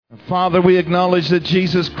Father, we acknowledge that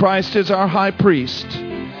Jesus Christ is our high priest,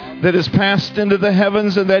 that is passed into the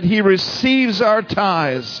heavens, and that He receives our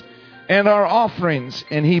tithes and our offerings,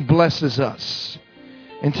 and He blesses us.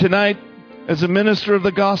 And tonight, as a minister of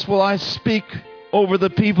the gospel, I speak over the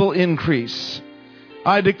people increase.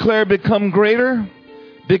 I declare become greater,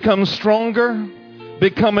 become stronger,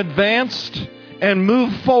 become advanced, and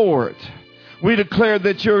move forward. We declare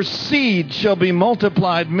that your seed shall be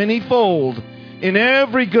multiplied manyfold in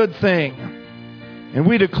every good thing. And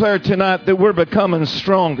we declare tonight that we're becoming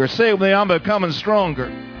stronger. Say with me, I'm becoming stronger.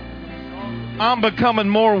 I'm becoming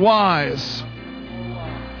more wise.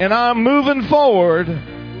 And I'm moving forward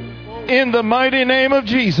in the mighty name of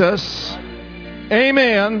Jesus.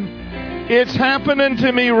 Amen. It's happening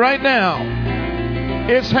to me right now.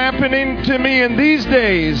 It's happening to me in these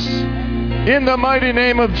days. In the mighty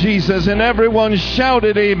name of Jesus. And everyone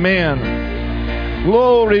shouted amen.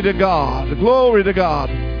 Glory to God. Glory to God.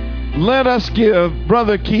 Let us give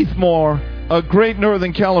Brother Keith Moore a great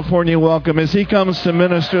Northern California welcome as he comes to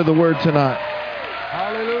minister the word tonight.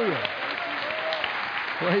 Hallelujah.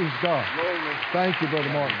 Praise God. Thank you, Brother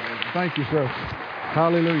Martin. Thank you, sir.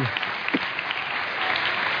 Hallelujah.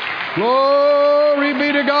 Glory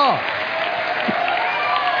be to God.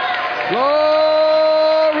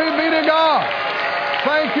 Glory be to God.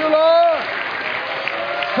 Thank you, Lord.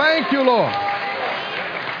 Thank you, Lord.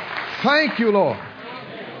 Thank you, Lord.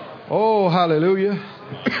 Oh, hallelujah.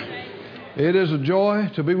 It is a joy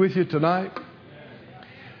to be with you tonight.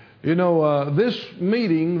 You know, this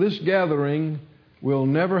meeting, this gathering will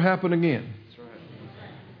never happen again.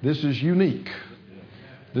 This is unique.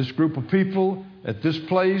 This group of people at this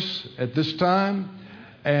place, at this time,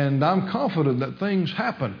 and I'm confident that things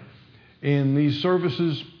happen in these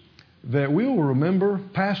services that we'll remember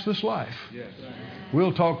past this life.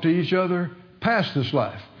 We'll talk to each other past this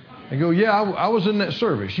life and go, yeah, I was in that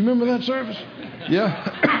service. You remember that service?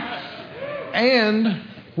 Yeah. And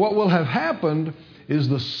what will have happened is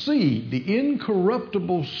the seed, the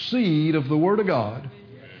incorruptible seed of the Word of God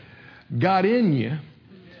got in you,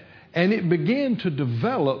 and it began to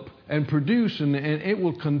develop and produce, and it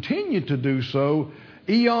will continue to do so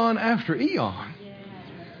eon after eon.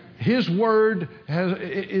 His Word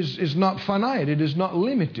is not finite. It is not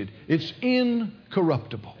limited. It's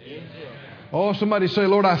incorruptible. Oh, somebody say,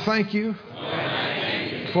 Lord, I thank you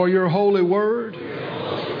for your holy word.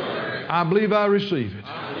 I believe I receive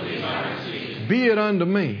it. Be it unto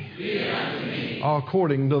me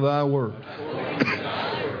according to thy word.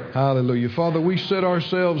 Hallelujah. Father, we set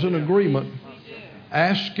ourselves in agreement,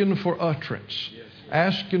 asking for utterance,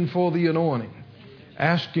 asking for the anointing,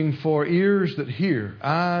 asking for ears that hear,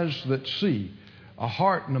 eyes that see, a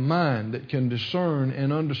heart and a mind that can discern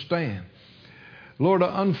and understand. Lord,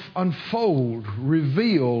 unfold,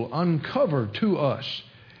 reveal, uncover to us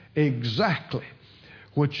exactly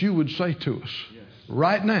what you would say to us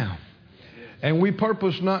right now. And we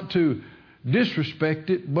purpose not to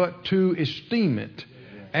disrespect it, but to esteem it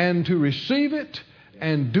and to receive it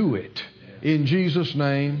and do it. In Jesus'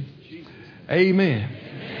 name, amen.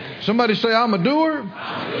 Somebody say, I'm a doer.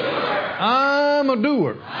 I'm a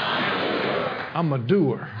doer. I'm a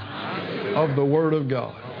doer of the Word of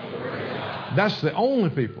God. That's the only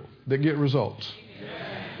people that get results.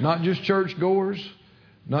 Not just church goers,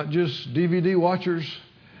 not just DVD watchers,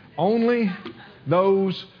 only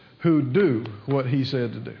those who do what He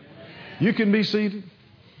said to do. You can be seated.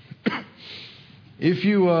 If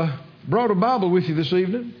you brought a Bible with you this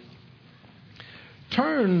evening,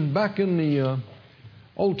 turn back in the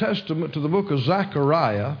Old Testament to the book of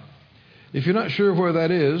Zechariah. If you're not sure where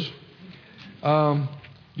that is,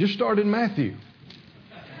 just start in Matthew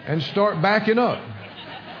and start backing up.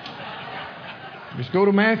 Just go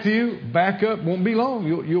to Matthew, back up. Won't be long.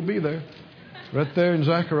 You'll be there. Right there in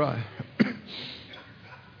Zechariah.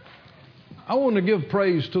 I want to give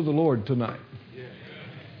praise to the Lord tonight.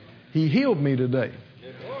 He healed me today.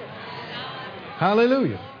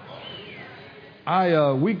 Hallelujah.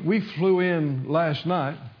 We flew in last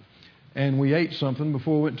night and we ate something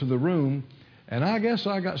before we went to the room, and I guess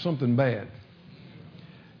I got something bad.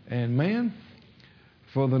 And man,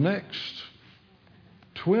 for the next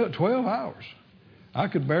 12 hours, I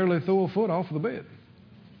could barely throw a foot off the bed.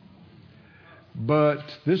 But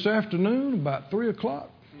this afternoon, about 3 o'clock,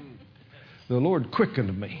 the Lord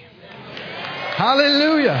quickened me.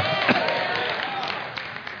 Hallelujah.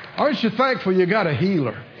 Aren't you thankful you got a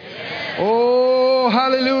healer? Oh,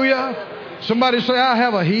 hallelujah. Somebody say, I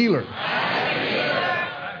have a healer.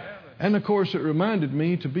 And of course, it reminded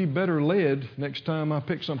me to be better led next time I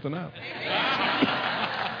pick something out.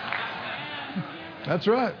 That's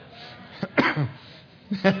right.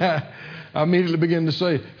 I immediately began to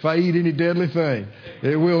say, if I eat any deadly thing,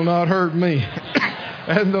 it will not hurt me.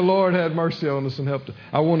 And the Lord had mercy on us and helped us.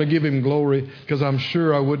 I want to give Him glory because I'm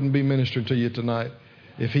sure I wouldn't be ministering to you tonight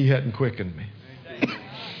if He hadn't quickened me.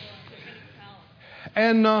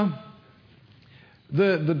 And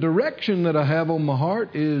the direction that I have on my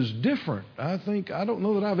heart is different. I don't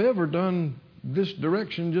know that I've ever done this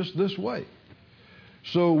direction just this way.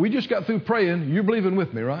 So we just got through praying. You're believing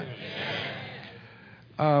with me, right?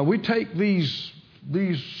 We take these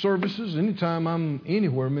services, anytime I'm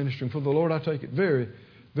anywhere ministering for the Lord, I take it very,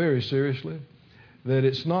 very seriously. That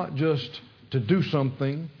it's not just to do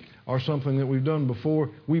something or something that we've done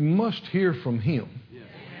before. We must hear from Him.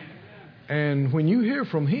 And when you hear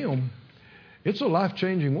from Him, it's a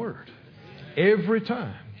life-changing word. Every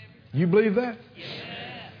time. You believe that?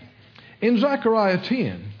 In Zechariah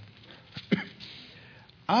 10,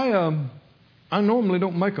 I normally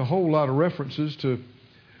don't make a whole lot of references to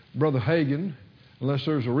Brother Hagin unless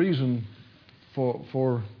there's a reason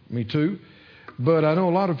for me to. But I know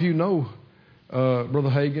a lot of you know Brother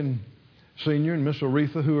Hagin Sr. and Miss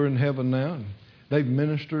Aretha, who are in heaven now. And they've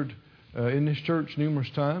ministered in this church numerous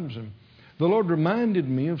times. And the Lord reminded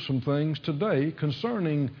me of some things today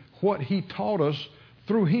concerning what He taught us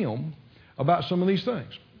through Him about some of these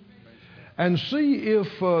things. And see if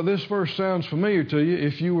this verse sounds familiar to you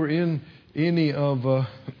if you were in any of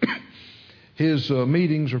his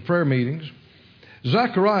meetings or prayer meetings.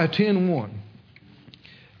 Zechariah 10:1.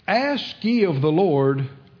 Ask ye of the Lord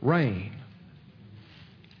rain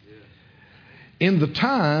in the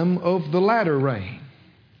time of the latter rain.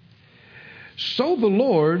 So the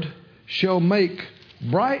Lord shall make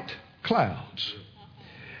bright clouds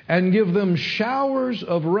and give them showers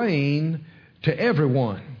of rain to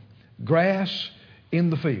everyone, grass in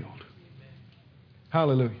the field.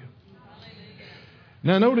 Hallelujah.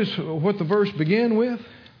 Now notice what the verse began with.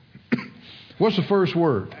 What's the first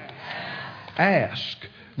word? Ask.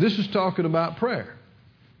 This is talking about prayer.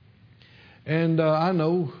 And I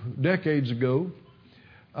know decades ago,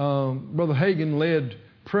 Brother Hagin led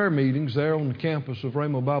prayer meetings there on the campus of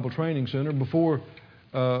Rhema Bible Training Center before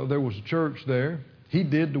there was a church there. He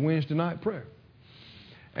did the Wednesday night prayer.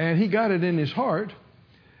 And he got it in his heart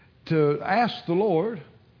to ask the Lord,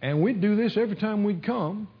 and we'd do this every time we'd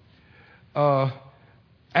come,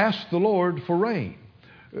 ask the Lord for rain.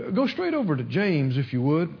 Go straight over to James, if you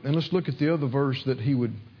would, and let's look at the other verse that he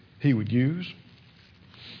would use.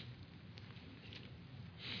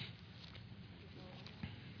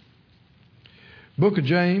 Book of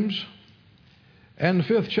James and the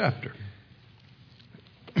 5th chapter.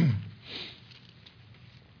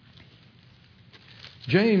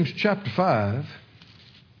 James chapter 5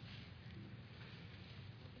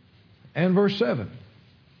 and verse 7.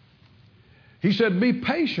 He said, Be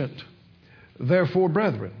patient, therefore,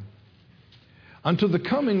 brethren, unto the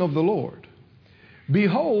coming of the Lord.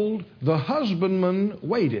 Behold, the husbandman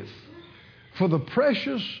waiteth for the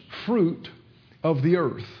precious fruit of the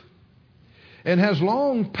earth, and has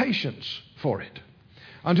long patience for it,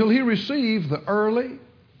 until he receive the early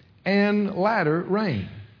and latter rain.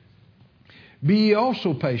 Be ye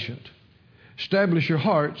also patient. Establish your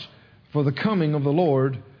hearts, for the coming of the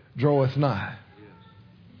Lord draweth nigh.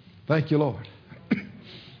 Thank you, Lord.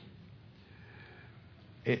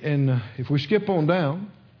 And if we skip on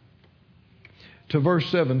down to verse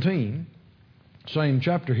 17, same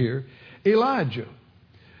chapter here, Elijah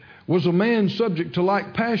was a man subject to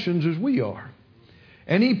like passions as we are.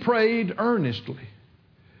 And he prayed earnestly.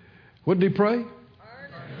 What did he pray?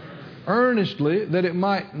 Earnestly, that it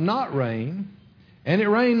might not rain. And it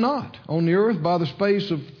rained not on the earth by the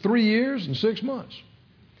space of 3 years and 6 months.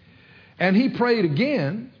 And he prayed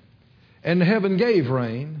again, and the heaven gave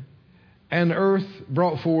rain, and the earth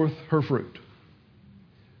brought forth her fruit.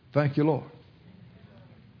 Thank you, Lord.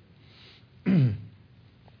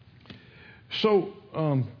 So,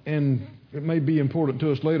 and it may be important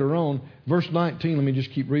to us later on, verse 19, let me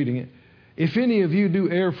just keep reading it. If any of you do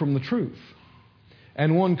err from the truth,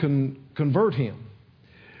 and one can convert him,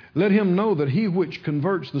 let him know that he which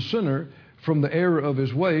converts the sinner from the error of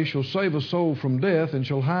his way shall save a soul from death, and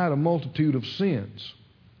shall hide a multitude of sins.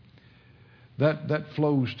 That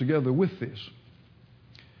flows together with this.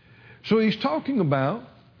 So he's talking about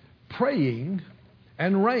praying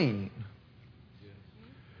and rain.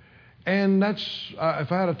 And that's,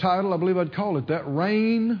 if I had a title, I believe I'd call it that,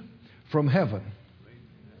 Rain from Heaven.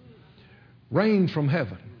 Rain from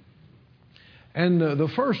heaven. And the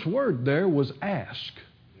first word there was ask.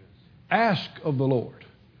 Ask of the Lord.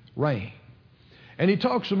 Rain. And he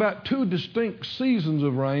talks about 2 distinct seasons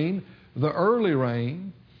of rain. The early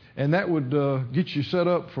rain, and that would get you set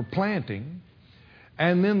up for planting.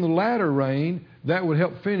 And then the latter rain, that would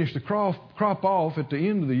help finish the crop off at the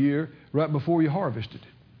end of the year right before you harvested it.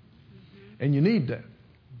 And you need that.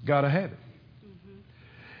 Got to have it.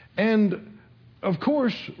 And, of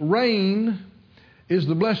course, rain is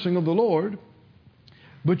the blessing of the Lord.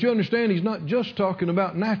 But you understand He's not just talking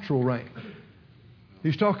about natural rain.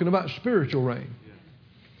 He's talking about spiritual rain.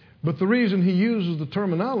 But the reason He uses the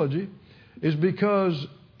terminology is because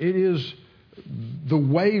it is the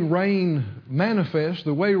way rain manifests,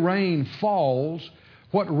 the way rain falls,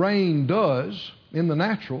 what rain does in the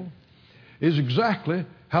natural is exactly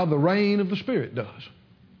how the rain of the Spirit does.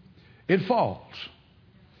 It falls.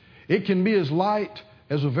 It can be as light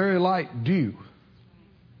as a very light dew.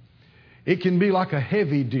 It can be like a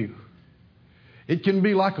heavy dew. It can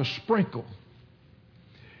be like a sprinkle.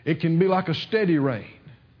 It can be like a steady rain.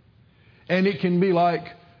 And it can be like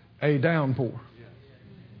a downpour,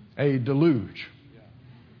 a deluge.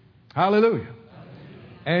 Hallelujah.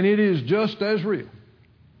 And it is just as real,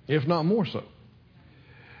 if not more so,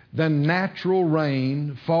 than natural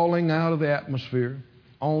rain falling out of the atmosphere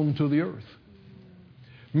onto the earth.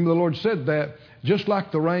 Remember, the Lord said that just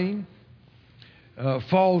like the rain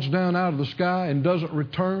falls down out of the sky and doesn't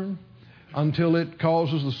return until it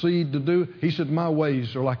causes the seed to do, He said, my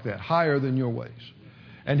ways are like that, higher than your ways.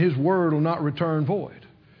 And His word will not return void,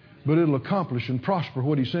 but it'll accomplish and prosper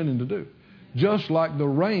what He's sending to do. Just like the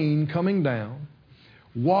rain coming down,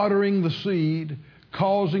 watering the seed,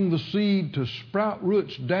 causing the seed to sprout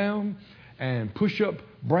roots down and push up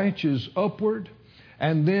branches upward,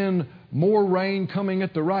 and then more rain coming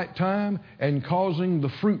at the right time and causing the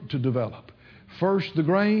fruit to develop. First the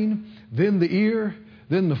grain, then the ear,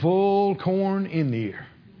 then the full corn in the ear.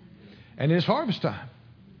 And it's harvest time.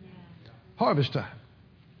 Harvest time.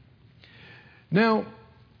 Now,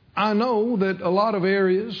 I know that a lot of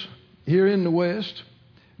areas here in the West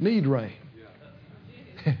need rain.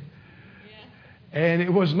 And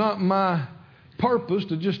it was not my purpose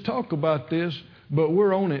to just talk about this, but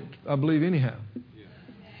we're on it, I believe, anyhow.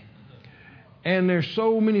 And there's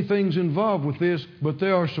so many things involved with this, but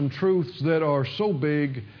there are some truths that are so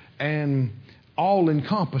big and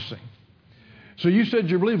all-encompassing. So you said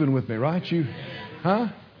you're believing with me, right? You, huh?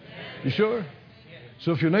 You sure?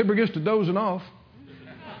 So if your neighbor gets to dozing off,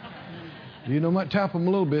 you know, might tap them a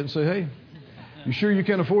little bit and say, hey, you sure you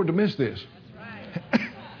can't afford to miss this?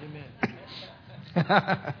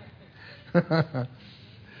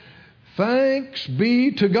 Thanks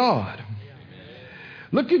be to God.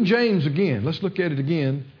 Look in James again. Let's look at it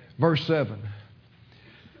again. Verse 7.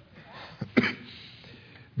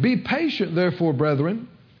 Be patient, therefore, brethren,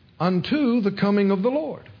 unto the coming of the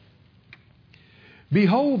Lord.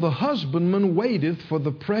 Behold, the husbandman waiteth for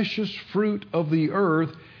the precious fruit of the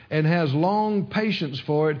earth, and has long patience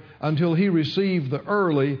for it until he receive the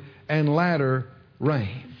early and latter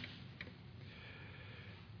rain.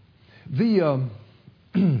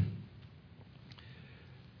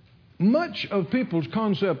 Much of people's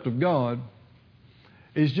concept of God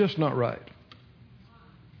is just not right.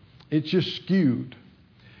 It's just skewed.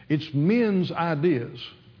 It's men's ideas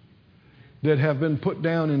that have been put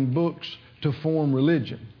down in books to form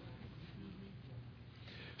religion.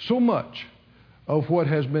 So much of what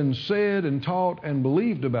has been said and taught and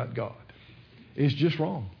believed about God is just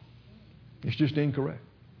wrong. It's just incorrect.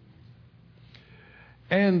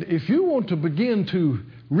 And if you want to begin to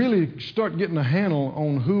really start getting a handle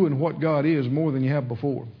on who and what God is more than you have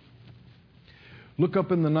before, look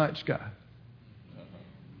up in the night sky.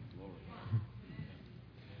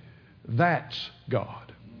 That's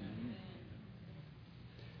God.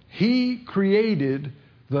 He created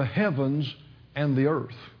the heavens and the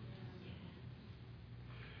earth.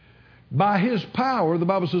 By His power, the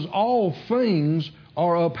Bible says, all things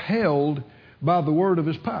are upheld by the word of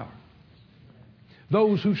His power.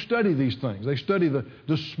 Those who study these things, they study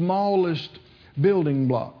the smallest building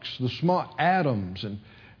blocks, the small atoms,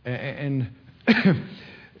 and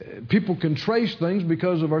people can trace things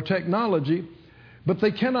because of our technology, but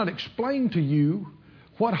they cannot explain to you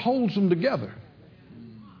what holds them together.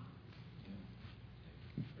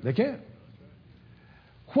 They can't.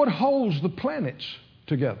 What holds the planets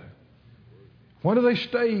together? Why do they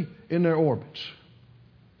stay in their orbits?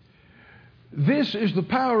 This is the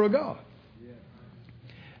power of God.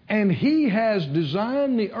 And He has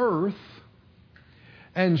designed the earth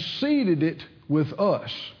and seeded it with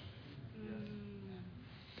us.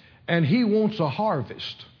 And He wants a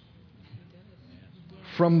harvest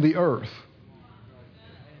from the earth.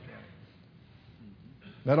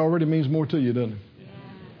 That already means more to you, doesn't it?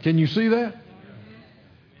 Can you see that?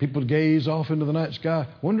 People gaze off into the night sky.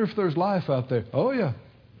 Wonder if there's life out there. Oh, yeah.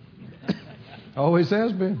 Always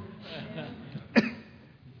has been.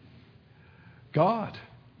 God.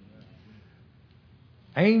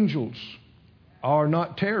 Angels are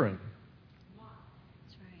not terran.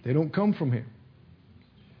 They don't come from here.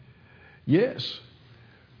 Yes.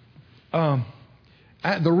 The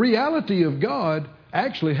reality of God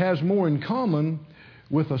actually has more in common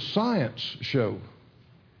with a science show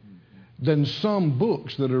than some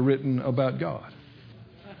books that are written about God.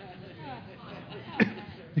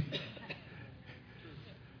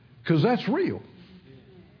 Because that's real.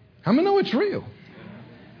 How many know it's real?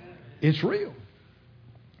 It's real.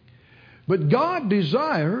 But God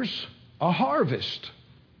desires a harvest,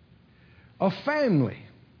 a family.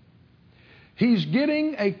 He's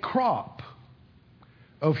getting a crop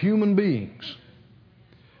of human beings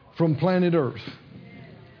from planet Earth.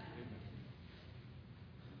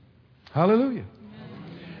 Hallelujah.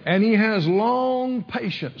 And He has long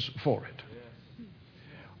patience for it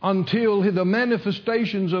until the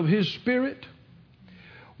manifestations of His Spirit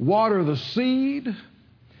water the seed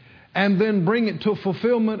and then bring it to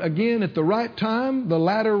fulfillment again at the right time, the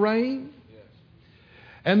latter rain.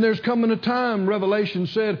 And there's coming a time, Revelation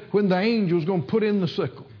said, when the angel's going to put in the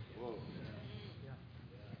sickle.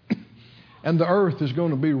 And the earth is going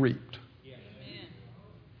to be reaped.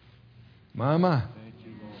 My.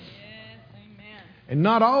 And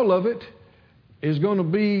not all of it is going to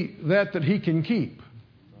be that He can keep.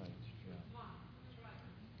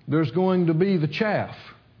 There's going to be the chaff.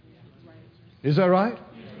 Is that right?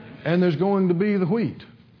 And there's going to be the wheat.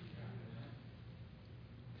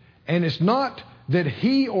 And it's not that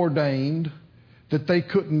He ordained that they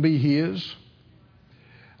couldn't be His.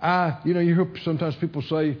 You hear sometimes people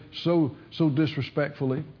say so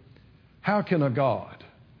disrespectfully, how can a God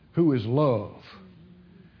who is love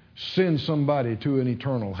send somebody to an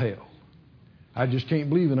eternal hell? I just can't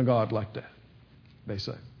believe in a God like that, they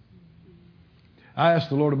say. I asked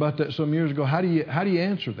the Lord about that some years ago. How do you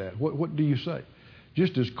answer that? What do you say?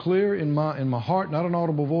 Just as clear in my heart, not an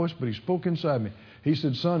audible voice, but He spoke inside me. He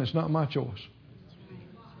said, son, it's not my choice.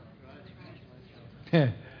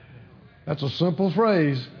 That's a simple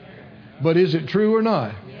phrase, but is it true or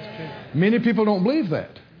not? Many people don't believe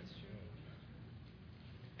that.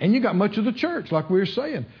 And you got much of the church, like we were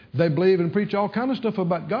saying. They believe and preach all kind of stuff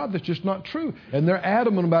about God that's just not true. And they're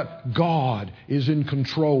adamant about God is in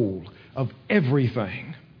control of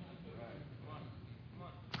everything.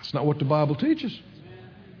 That's not what the Bible teaches.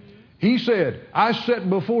 He said, I set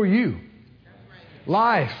before you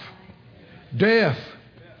life, death,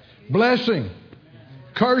 blessing,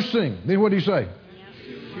 cursing. Then what did He say?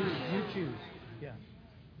 You choose. Yeah.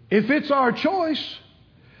 If it's our choice,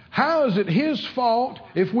 how is it His fault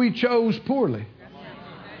if we chose poorly?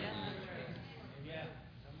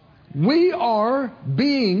 We are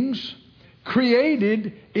beings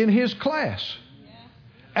created in His class.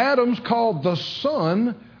 Adam's called the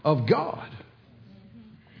Son of God.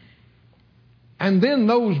 And then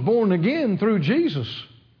those born again through Jesus,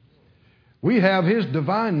 we have His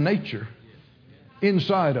divine nature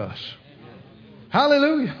inside us.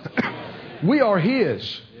 Hallelujah. We are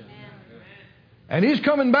His. And He's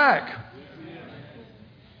coming back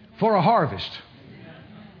for a harvest.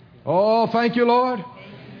 Oh, thank you, Lord.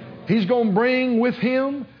 He's going to bring with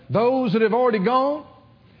Him those that have already gone.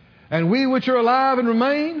 And we which are alive and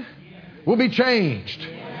remain will be changed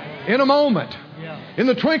in a moment. In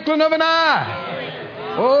the twinkling of an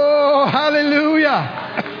eye. Oh,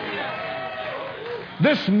 hallelujah.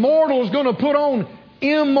 This mortal is going to put on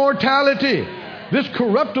immortality. This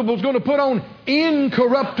corruptible is going to put on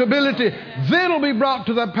incorruptibility. Then will be brought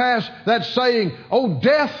to the pass that saying, O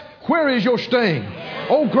death, where is your sting?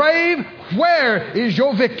 O grave, where is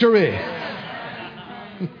your victory?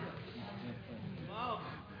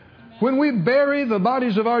 When we bury the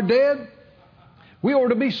bodies of our dead, we ought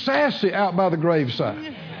to be sassy out by the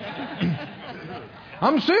graveside.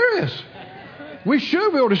 I'm serious. We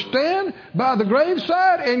should. We ought to stand by the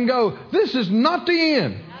graveside and go, this is not the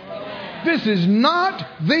end. This is not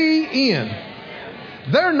the end.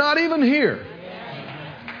 They're not even here.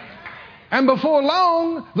 And before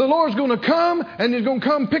long, the Lord's going to come and He's going to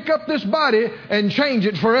come pick up this body and change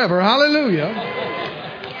it forever. Hallelujah.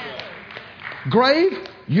 Grave,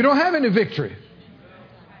 you don't have any victory.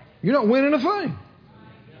 You're not winning a thing.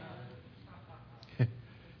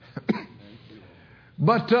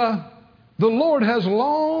 But the Lord has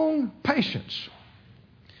long patience.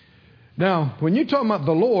 Now, when you talk about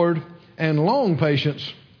the Lord and long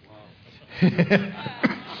patience,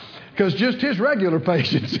 because just His regular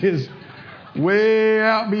patience is way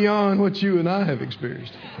out beyond what you and I have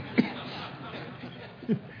experienced.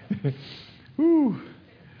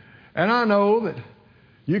 And I know that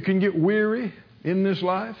you can get weary in this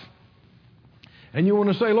life. And you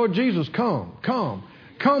want to say, Lord Jesus, come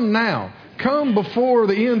now. Come before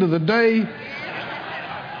the end of the day.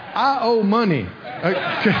 I owe money.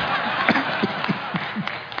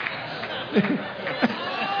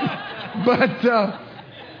 But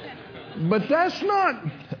that's not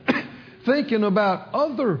thinking about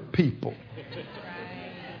other people.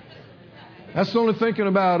 That's only thinking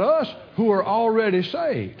about us who are already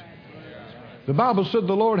saved. The Bible said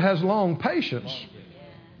the Lord has long patience,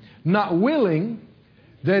 not willing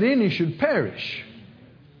that any should perish.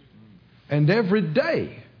 And every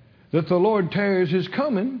day that the Lord tarries His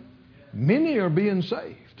coming, many are being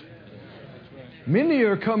saved. Many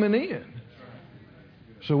are coming in.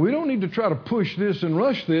 So we don't need to try to push this and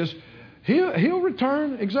rush this. He'll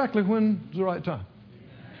return exactly when's the right time.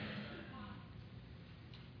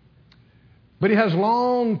 But He has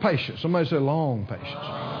long patience. Somebody say long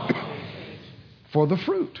patience. For the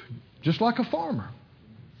fruit. Just like a farmer.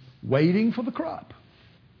 Waiting for the crop.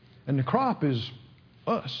 And the crop is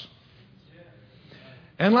us.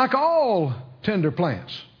 And like all tender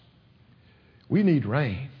plants, we need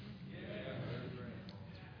rain.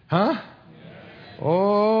 Huh?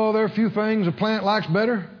 Oh, there are a few things a plant likes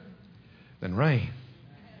better than rain.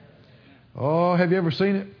 Oh, have you ever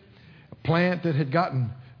seen it? A plant that had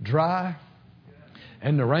gotten dry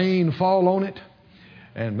and the rain fall on it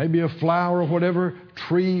and maybe a flower or whatever,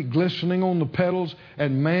 tree glistening on the petals,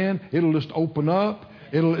 and man, it'll just open up.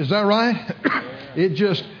 Is that right?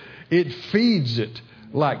 It feeds it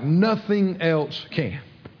like nothing else can.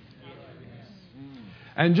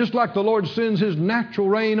 And just like the Lord sends His natural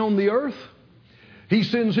rain on the earth, He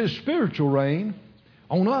sends His spiritual rain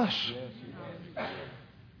on us.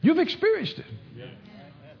 You've experienced it.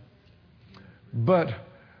 But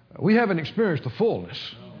we haven't experienced the fullness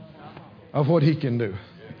of what He can do.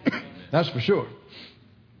 That's for sure.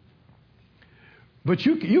 But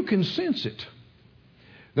you can sense it.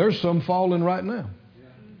 There's some falling right now.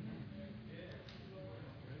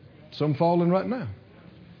 Some falling right now.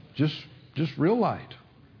 Just real light.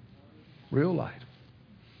 Real light.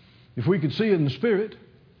 If we could see it in the Spirit,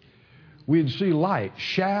 we'd see light,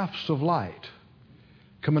 shafts of light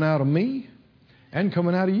coming out of me and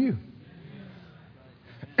coming out of you.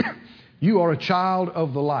 You are a child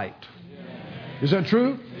of the light. Is that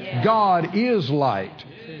true? Yeah. God is light.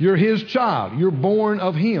 You're His child. You're born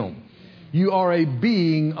of Him. You are a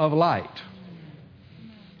being of light.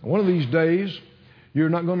 One of these days, you're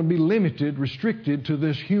not going to be limited, restricted to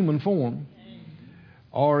this human form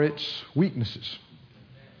or its weaknesses.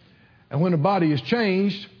 And when the body is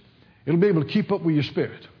changed, it'll be able to keep up with your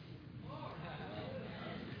spirit.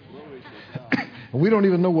 We don't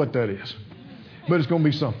even know what that is, but it's going to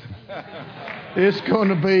be something. It's going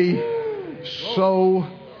to be so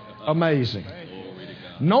amazing.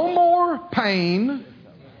 No more pain,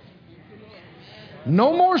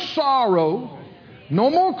 no more sorrow, no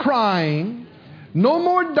more crying, no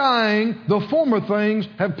more dying. The former things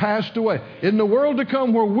have passed away. In the world to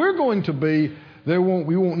come where we're going to be, we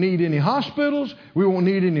won't need any hospitals. We won't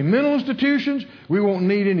need any mental institutions. We won't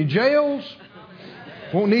need any jails.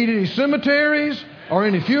 Won't need any cemeteries or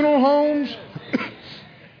any funeral homes.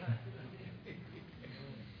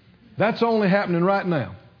 That's only happening right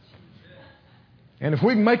now. And if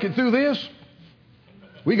we can make it through this,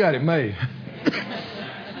 we got it made.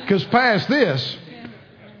 Because past this,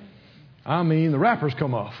 the wrappers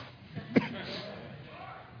come off.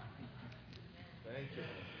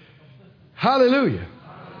 Hallelujah.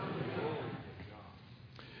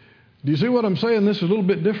 Do you see what I'm saying? This is a little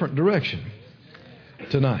bit different direction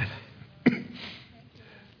tonight.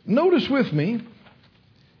 Notice with me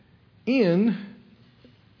in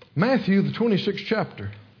Matthew, the 26th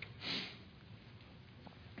chapter.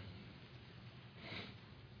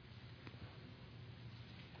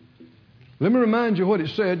 Let me remind you what it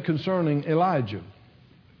said concerning Elijah.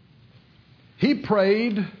 He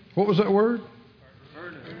prayed, what was that word?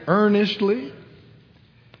 Earnestly,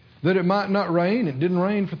 that it might not rain. It didn't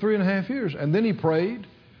rain for 3.5 years. And then he prayed.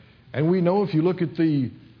 And we know if you look at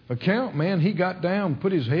the account, man, he got down,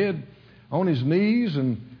 put his head on his knees,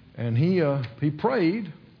 and he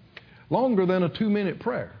prayed longer than a 2-minute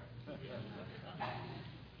prayer.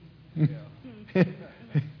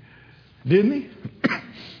 Didn't he?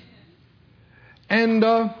 And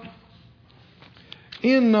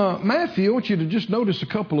in Matthew, I want you to just notice a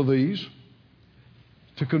couple of these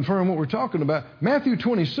to confirm what we're talking about. Matthew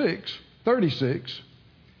 26:36,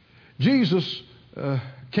 Jesus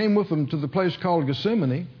came with them to the place called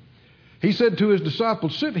Gethsemane. He said to His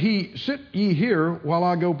disciples, Sit ye here while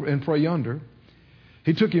I go and pray yonder.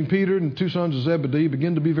 He took him, Peter, and 2 sons of Zebedee,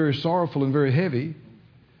 began to be very sorrowful and very heavy.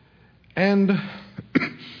 And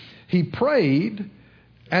he prayed,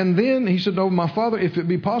 and then he said, "Oh, my Father, if it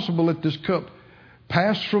be possible, let this cup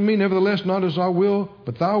pass from me. Nevertheless, not as I will,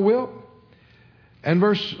 but thou wilt." And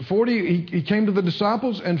verse 40, he came to the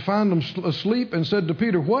disciples and found them asleep and said to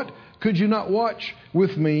Peter, "What? Could you not watch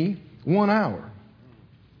with me 1 hour?"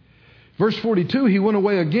 Verse 42, he went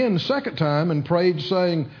away again the second time and prayed,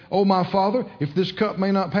 saying, "O my Father, if this cup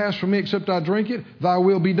may not pass from me except I drink it, thy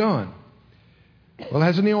will be done." Well,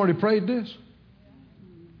 hasn't he already prayed this?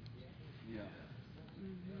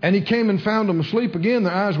 And he came and found them asleep again.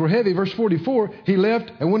 Their eyes were heavy. Verse 44, he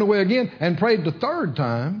left and went away again and prayed the third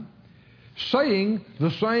time, saying the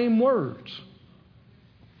same words.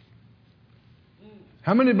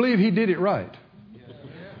 How many believe he did it right?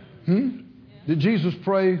 Did Jesus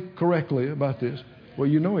pray correctly about this? Well,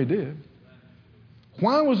 you know he did.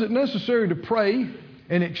 Why was it necessary to pray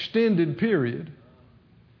an extended period?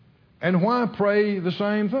 And why pray the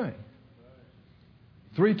same thing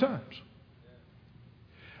 3 times?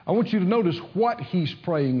 I want you to notice what he's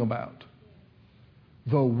praying about.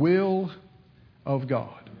 The will of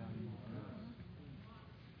God.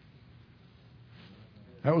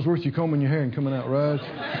 That was worth you combing your hair and coming out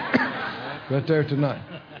right there tonight.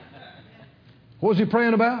 What was he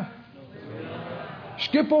praying about?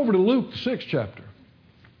 Skip over to Luke, the 6th chapter.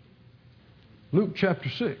 Luke chapter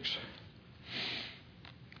 6,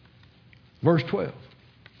 verse 12.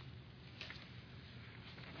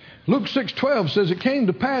 Luke 6:12 says, "It came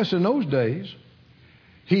to pass in those days,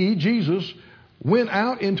 he, Jesus, went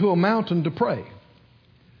out into a mountain to pray."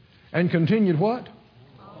 And continued what?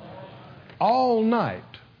 All night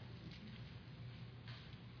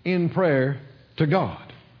in prayer to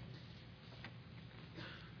God.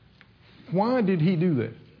 Why did he do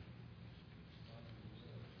that?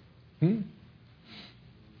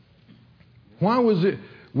 Why was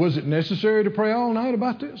it necessary to pray all night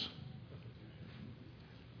about this?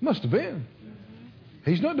 Must have been.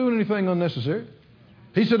 He's not doing anything unnecessary.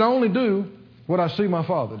 He said, "I only do what I see my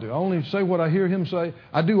Father do. I only say what I hear him say.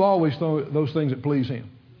 I do always those things that please him."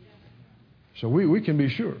 So we can be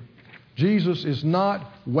sure. Jesus is not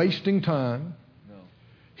wasting time.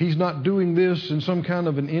 He's not doing this in some kind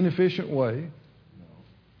of an inefficient way.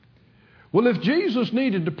 Well, if Jesus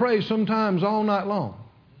needed to pray sometimes all night long,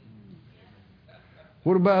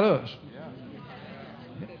 what about us?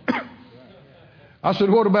 I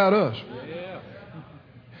said, what about us?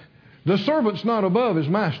 The servant's not above his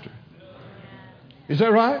master. Is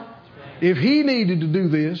that right? If he needed to do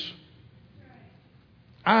this,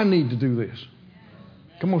 I need to do this.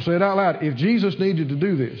 Come on, say it out loud. If Jesus needed to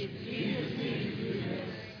do this,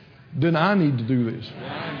 then I need to do this.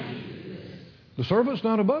 The servant's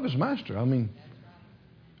not above his master. I mean,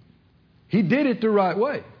 he did it the right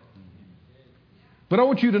way. But I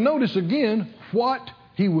want you to notice again what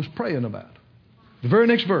he was praying about. The very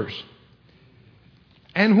next verse.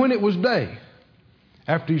 "And when it was day,"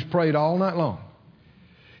 after he's prayed all night long,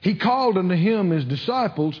 "he called unto him his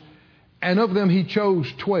disciples, and of them he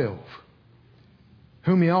chose 12,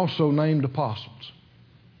 whom he also named apostles."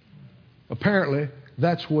 Apparently,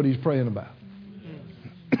 that's what he's praying about.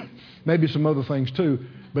 Maybe some other things too,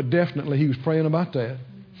 but definitely he was praying about that.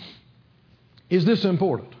 Is this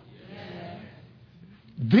important?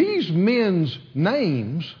 These men's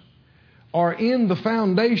names are in the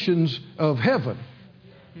foundations of heaven.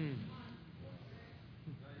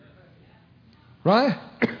 Right?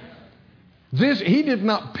 He did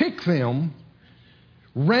not pick them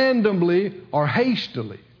randomly or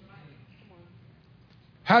hastily.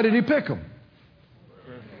 How did he pick them?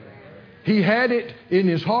 He had it in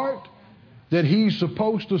his heart that he's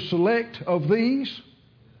supposed to select of these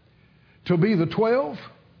to be the 12,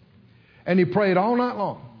 and he prayed all night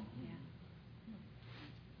long.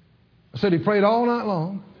 I said he prayed all night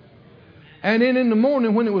long. And then in the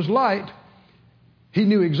morning when it was light, he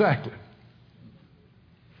knew exactly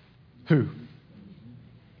who.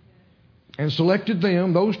 And selected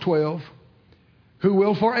them, those 12, who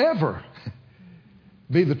will forever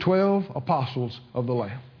be the 12 apostles of the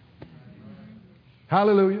Lamb.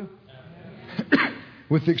 Hallelujah.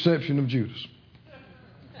 With the exception of Judas.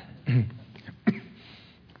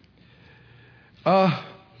 Are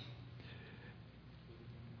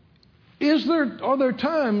there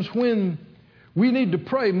times when we need to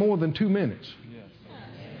pray more than 2 minutes?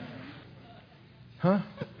 Huh?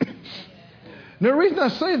 Now, the reason I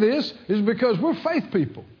say this is because we're faith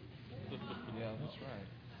people.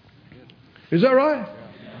 Is that right?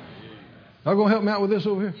 Y'all going to help me out with this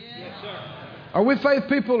over here? Are we faith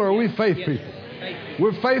people or are we faith people?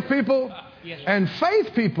 We're faith people, and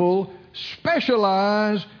faith people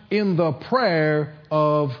specialize in the prayer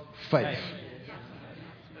of faith.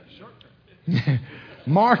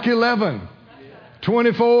 Mark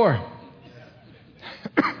 11:24.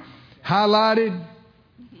 Highlighted.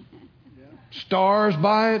 Stars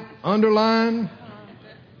by it. Underlined.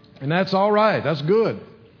 And that's all right. That's good.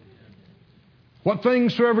 What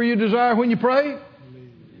things soever you desire when you pray,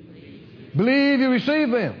 believe you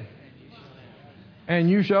receive them, and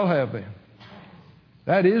you shall have them.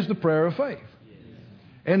 That is the prayer of faith.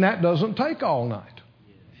 And that doesn't take all night.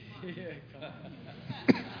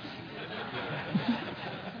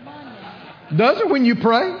 Does it when you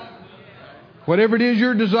pray? Whatever it is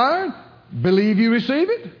you're desiring, believe you receive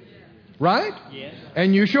it. Right? Yes.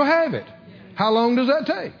 And you shall have it. How long does that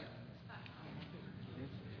take?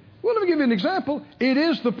 Well, let me give you an example. It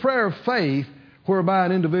is the prayer of faith whereby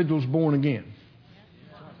an individual is born again.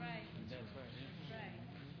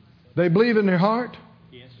 They believe in their heart.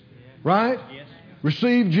 Yes. Right? Yes.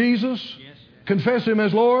 Receive Jesus. Yes. Confess Him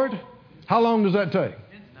as Lord. How long does that take?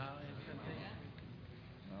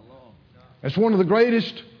 It's one of the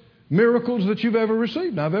greatest miracles that you've ever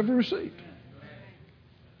received, I've ever received.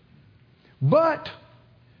 But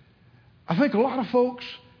I think a lot of folks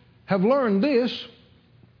have learned this,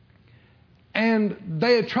 and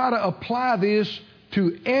they try to apply this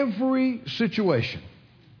to every situation.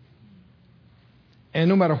 And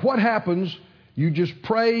no matter what happens, you just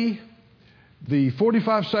pray the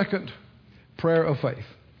 45-second prayer of faith.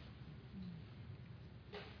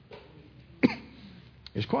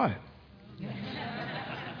 It's quiet.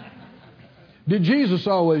 Did Jesus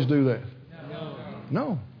always do that?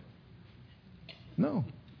 No. No.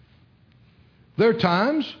 There are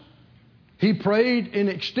times He prayed in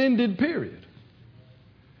extended period.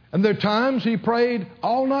 And there are times He prayed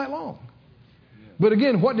all night long. But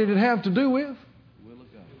again, what did it have to do with?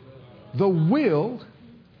 The will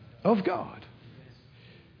of God.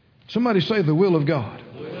 Somebody say the will of God.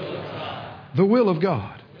 The will of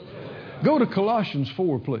God. Go to Colossians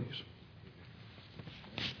 4, please.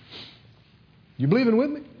 You believing with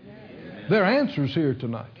me? There are answers here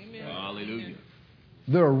tonight. Hallelujah.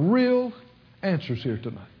 There are real answers here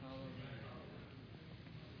tonight.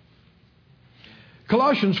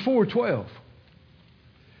 Colossians 4:12.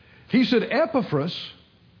 He said, Epaphras,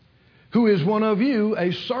 who is one of you,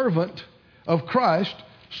 a servant of Christ,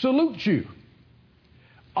 salutes you,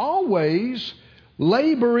 always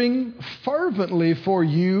laboring fervently for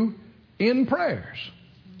you in prayers.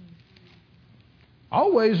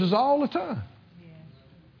 Always is all the time.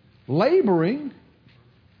 Laboring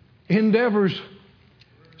endeavors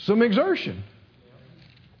some exertion.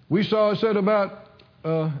 We saw it said about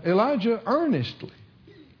Elijah, earnestly.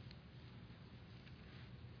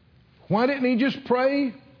 Why didn't he just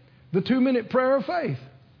pray the 2-minute prayer of faith?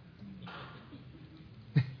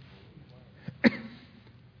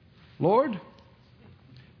 Lord,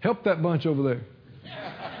 help that bunch over there.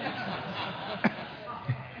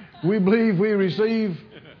 We believe we receive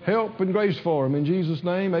help and grace for them. In Jesus'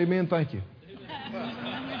 name, amen. Thank you.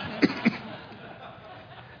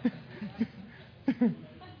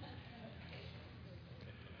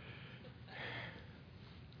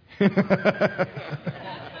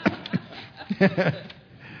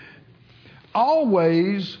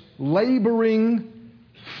 Always laboring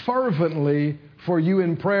fervently for you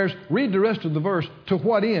in prayers. Read the rest of the verse. To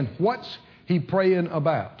what end? What's he praying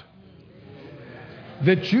about?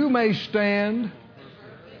 That you may stand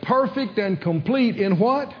perfect and complete in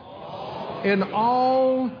what? In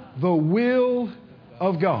all the will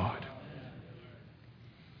of God.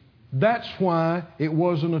 That's why it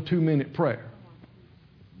wasn't a 2-minute prayer.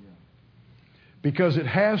 Because it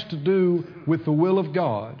has to do with the will of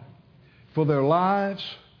God for their lives,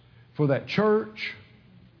 for that church.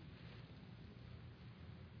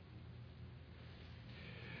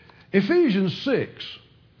 Ephesians 6,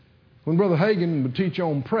 when Brother Hagin would teach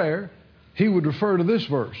on prayer, he would refer to this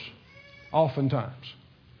verse oftentimes.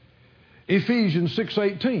 Ephesians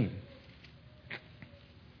 6:18.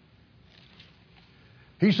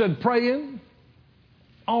 He said, praying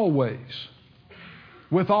always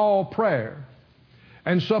with all prayer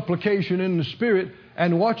and supplication in the Spirit,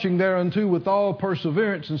 and watching thereunto with all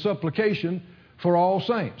perseverance and supplication for all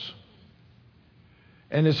saints.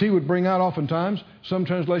 And as he would bring out oftentimes, some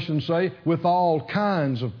translations say, with all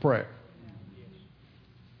kinds of prayer.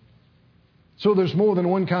 So there's more than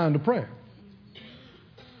one kind of prayer.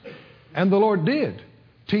 And the Lord did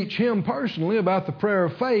teach him personally about the prayer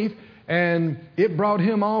of faith, and it brought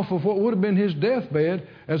him off of what would have been his deathbed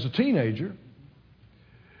as a teenager.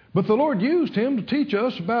 But the Lord used him to teach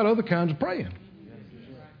us about other kinds of praying.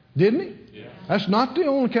 Didn't he? Yeah. That's not the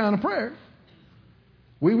only kind of prayer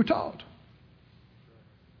we were taught.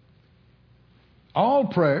 All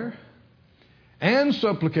prayer and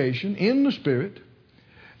supplication in the Spirit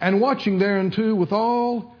and watching thereunto with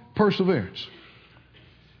all perseverance.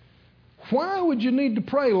 Why would you need to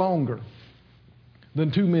pray longer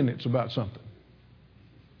than 2 minutes about something?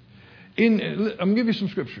 I'm going to give you some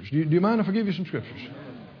scriptures. Do you mind if I give you some scriptures?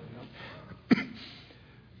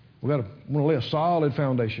 We want to lay a solid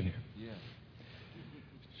foundation here.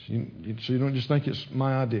 So you don't just think it's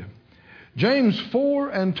my idea. James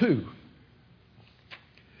 4:2.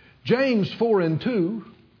 James 4:2.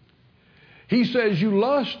 He says, you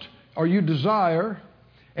lust or you desire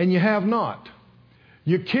and you have not.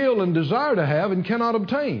 You kill and desire to have and cannot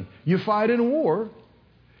obtain. You fight in war,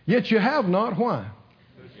 yet you have not. Why?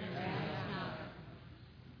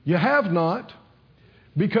 You have not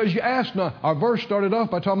because you ask not. Our verse started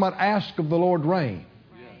off by talking about ask of the Lord rain.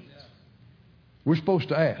 We're supposed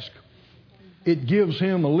to ask. It gives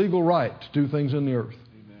Him a legal right to do things in the earth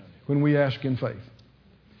when we ask in faith.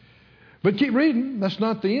 But keep reading. That's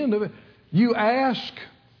not the end of it. You ask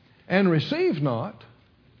and receive not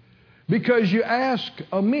because you ask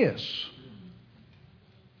amiss.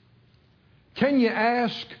 Can you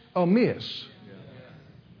ask amiss?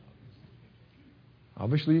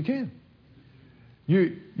 Obviously you can.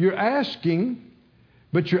 You're asking,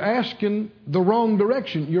 but you're asking the wrong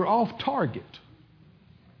direction. You're off target.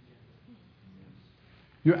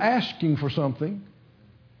 You're asking for something.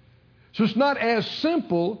 So it's not as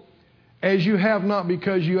simple as you have not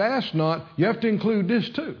because you ask not. You have to include this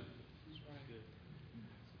too.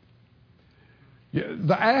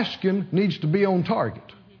 The asking needs to be on target.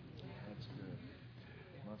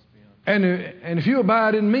 And if you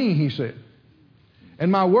abide in me, He said,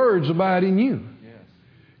 and my words abide in you,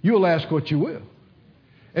 you'll ask what you will,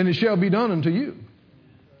 and it shall be done unto you.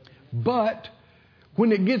 But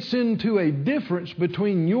when it gets into a difference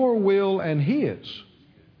between your will and His,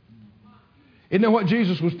 isn't that what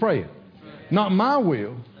Jesus was praying? Not my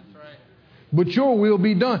will, but your will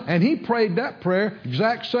be done. And He prayed that prayer,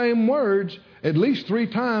 exact same words, at least 3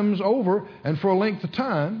 times over and for a length of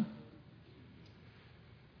time.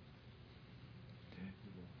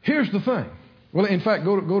 Here's the thing. Well, in fact,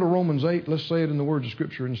 go to Romans 8. Let's say it in the words of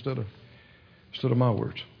Scripture instead of my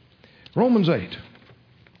words. Romans 8.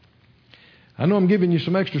 I know I'm giving you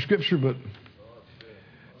some extra Scripture, but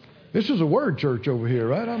this is a word church over here,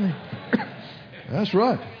 right? I mean, that's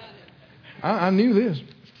right. I knew this.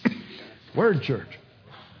 Word church.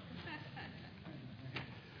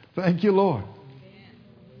 Thank you, Lord.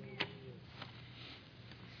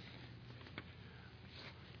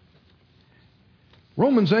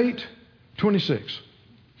 Romans 8:26.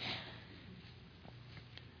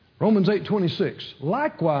 Romans 8:26.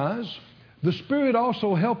 Likewise, the Spirit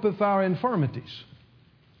also helpeth our infirmities.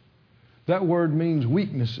 That word means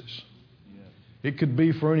weaknesses. It could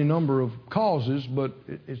be for any number of causes, but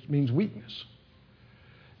it means weakness.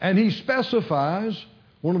 And he specifies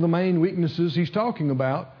one of the main weaknesses he's talking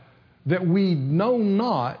about, that we know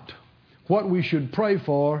not what we should pray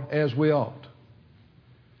for as we ought.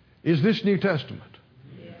 Is this New Testament?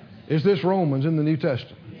 Yes. Is this Romans in the New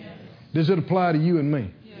Testament? Yes. Does it apply to you and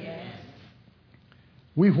me? Yes.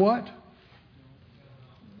 We what?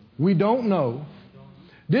 We don't know.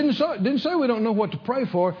 Didn't say we don't know what to pray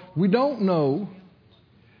for. We don't know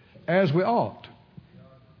as we ought.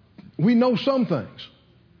 We know some things,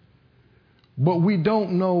 but we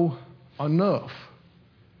don't know enough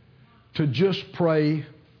to just pray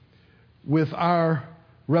with our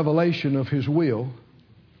revelation of His will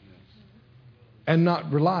and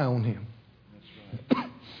not rely on Him.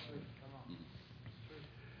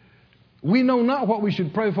 We know not what we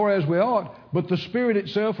should pray for as we ought, but the Spirit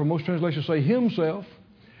itself, or most translations say Himself,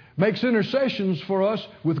 makes intercessions for us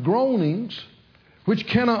with groanings which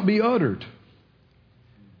cannot be uttered.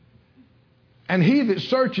 And He that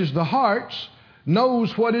searches the hearts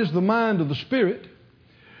knows what is the mind of the Spirit,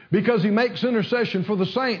 because He makes intercession for the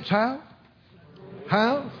saints. How?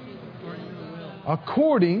 How?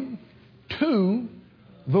 According to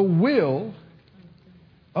the will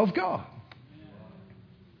of God.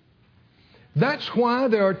 That's why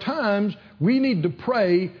there are times we need to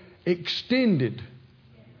pray extended.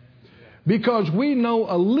 Because we know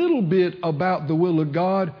a little bit about the will of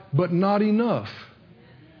God, but not enough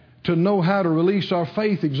to know how to release our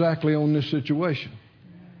faith exactly on this situation.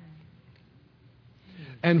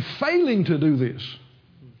 And failing to do this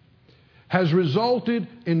has resulted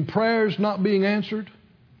in prayers not being answered,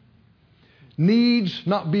 needs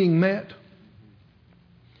not being met,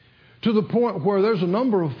 to the point where there's a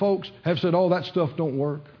number of folks have said, oh, that stuff don't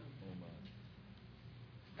work.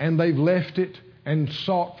 And they've left it and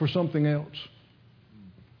sought for something else.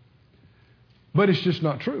 But it's just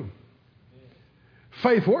not true.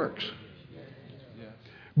 Faith works.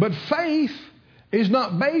 But faith is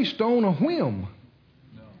not based on a whim.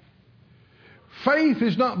 Faith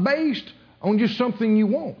is not based on just something you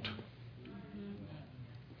want.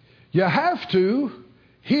 You have to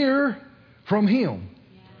hear from Him.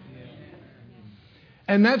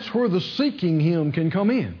 And that's where the seeking Him can come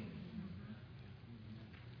in.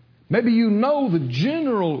 Maybe you know the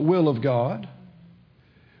general will of God,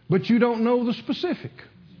 but you don't know the specific.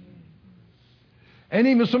 And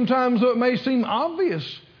even sometimes though it may seem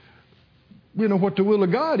obvious, what the will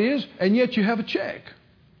of God is, and yet you have a check.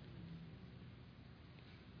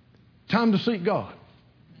 Time to seek God.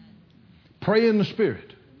 Pray in the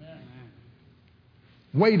Spirit.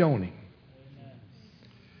 Wait on Him.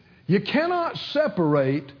 You cannot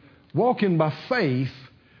separate walking by faith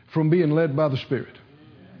from being led by the Spirit.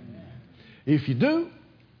 If you do, you're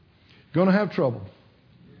going to have trouble.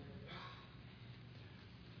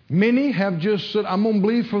 Many have just said, I'm going to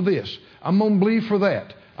believe for this. I'm going to believe for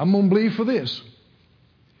that. I'm going to believe for this.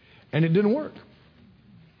 And it didn't work.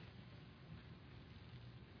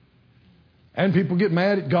 And people get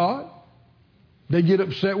mad at God. They get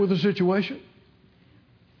upset with the situation.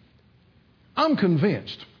 I'm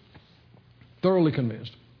convinced, thoroughly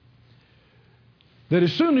convinced, that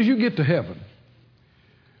as soon as you get to heaven,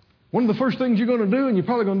 one of the first things you're going to do, and you're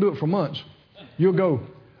probably going to do it for months, you'll go,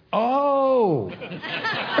 oh.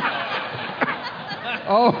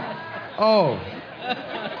 oh.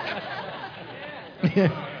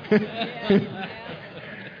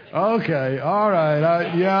 Okay, all right.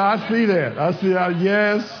 I see that. I see.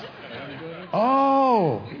 Yes.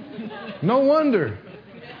 Oh, no wonder.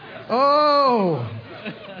 Oh,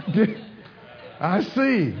 I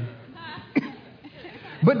see.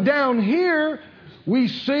 But down here, we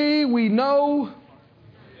see, we know,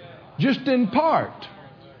 just in part.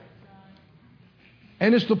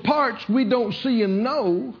 And it's the parts we don't see and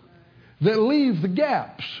know that leave the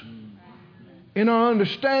gaps in our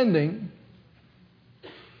understanding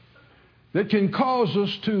that can cause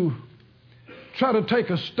us to try to take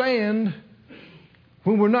a stand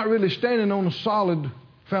when we're not really standing on a solid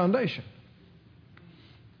foundation.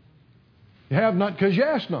 You have not because you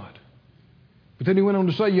ask not. But then he went on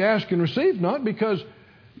to say you ask and receive not because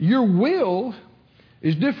your will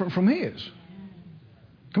is different from His.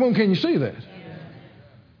 Come on, can you see that?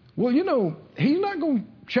 Well, He's not going to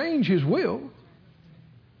change His will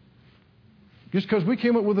just because we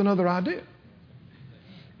came up with another idea.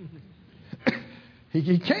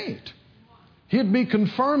 He can't. He'd be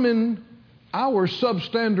confirming our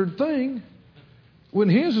substandard thing when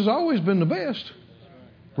His has always been the best.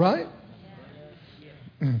 Right?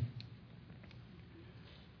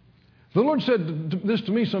 The Lord said this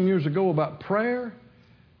to me some years ago about prayer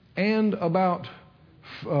and about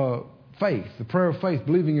faith, the prayer of faith,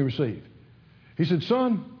 believing you receive. He said,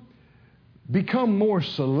 son, become more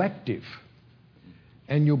selective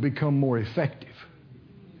and you'll become more effective.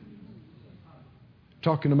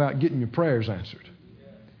 Talking about getting your prayers answered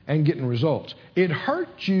and getting results. It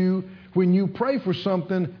hurts you when you pray for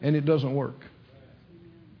something and it doesn't work.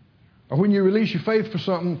 Or when you release your faith for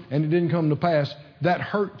something and it didn't come to pass, that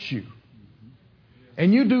hurts you.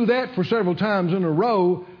 And you do that for several times in a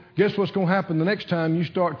row, guess what's going to happen the next time you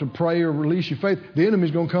start to pray or release your faith? The enemy's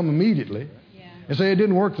going to come immediately and say it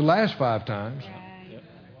didn't work the last 5 times.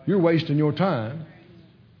 You're wasting your time.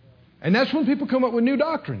 And that's when people come up with new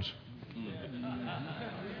doctrines.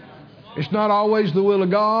 It's not always the will of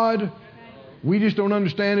God. We just don't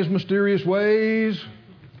understand His mysterious ways.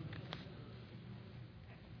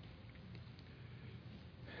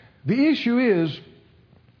 The issue is,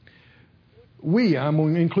 I'm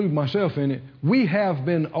going to include myself in it, we have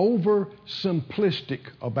been over simplistic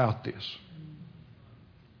about this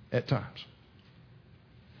at times.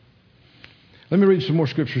 Let me read some more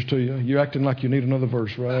scriptures to you. You're acting like you need another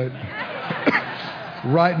verse, right?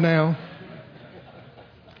 Right now.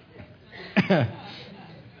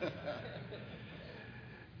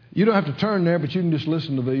 You don't have to turn there, but you can just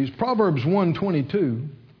listen to these. Proverbs 1:22.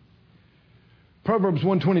 Proverbs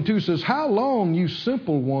 1:22 says, how long, you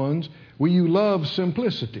simple ones, will you love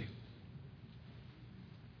simplicity?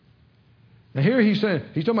 Now here he's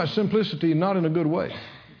talking about simplicity not in a good way.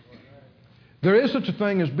 There is such a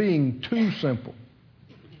thing as being too simple.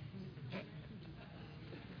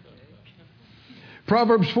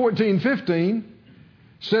 Proverbs 14:15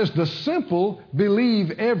 says, the simple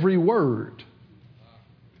believe every word,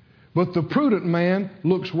 but the prudent man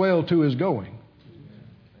looks well to his going.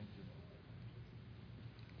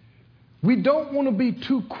 We don't want to be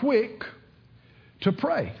too quick to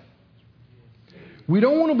pray. We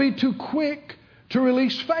don't want to be too quick to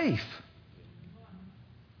release faith.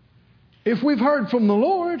 If we've heard from the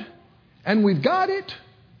Lord and we've got it,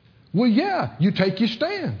 Well, yeah, you take your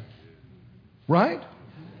stand, right?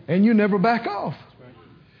 And you never back off.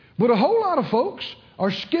 But a whole lot of folks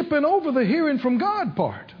are skipping over the hearing from God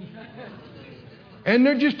part. And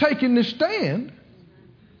they're just taking the stand.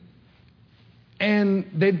 And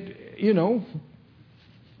they, you know,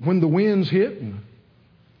 when the winds hit and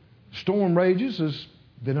the storm rages,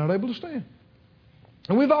 they're not able to stand.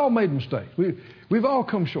 And we've all made mistakes. We've all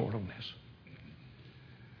come short on this.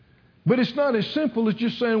 But it's not as simple as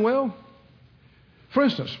just saying, well, for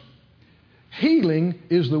instance, healing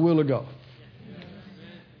is the will of God.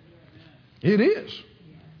 It is.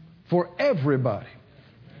 For everybody.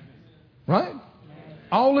 Right?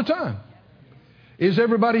 All the time. Is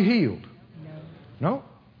everybody healed? No.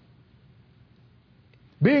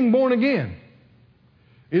 Being born again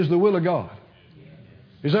is the will of God.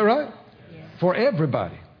 Is that right? For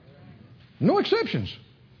everybody. No exceptions.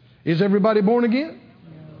 Is everybody born again?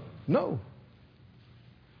 No.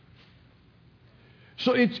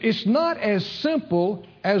 So it's not as simple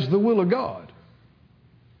as the will of God.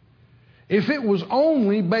 If it was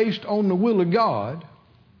only based on the will of God,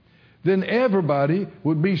 then everybody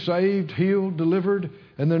would be saved, healed, delivered,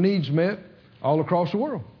 and their needs met all across the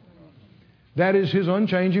world. That is His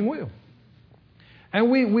unchanging will. And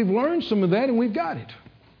we've learned some of that and we've got it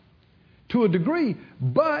to a degree.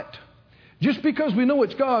 But just because we know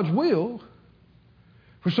it's God's will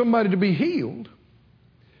for somebody to be healed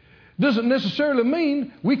doesn't necessarily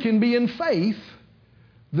mean we can be in faith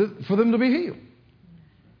for them to be healed.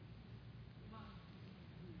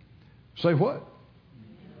 Say what?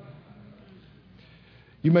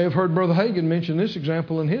 You may have heard Brother Hagin mention this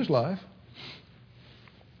example in his life.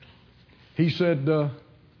 He said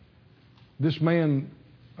this man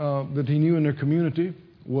that he knew in their community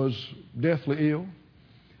was deathly ill.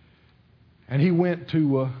 And he went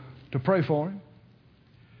to pray for him.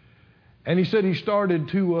 And he said he started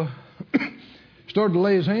to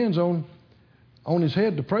lay his hands on his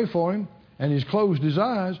head to pray for him. And he closed his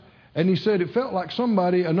eyes. And he said it felt like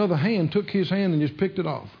another hand took his hand and just picked it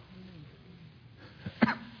off.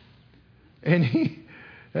 And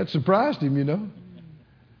that surprised him, you know.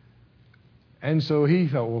 And so he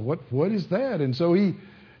thought, well, what is that? And so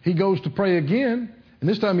he goes to pray again. And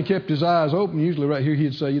this time he kept his eyes open. Usually right here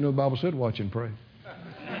he'd say, you know, the Bible said watch and pray.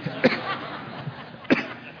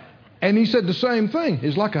 And he said the same thing.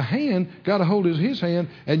 It's like a hand got a hold of his hand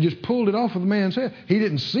and just pulled it off of the man's head. He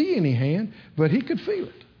didn't see any hand, but he could feel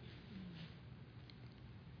it.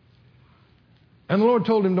 And the Lord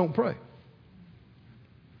told him, don't pray.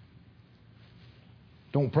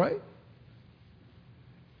 Don't pray.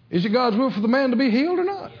 Is it God's will for the man to be healed or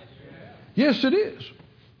not? Yes, it is.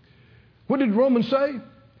 What did Romans say?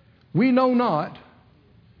 We know not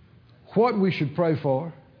what we should pray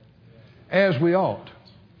for as we ought.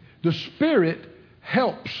 The Spirit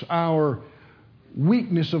helps our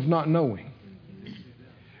weakness of not knowing.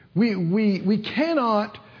 We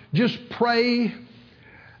cannot just pray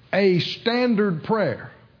a standard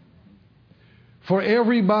prayer for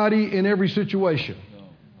everybody in every situation.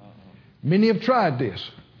 Many have tried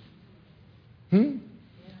this.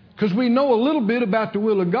 Because we know a little bit about the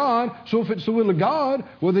will of God. So if it's the will of God,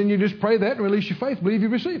 well then you just pray that and release your faith. Believe you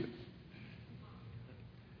receive it.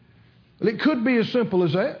 Well, it could be as simple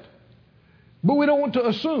as that. But we don't want to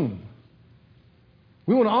assume.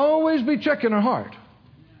 We want to always be checking our heart.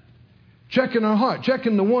 Checking our heart.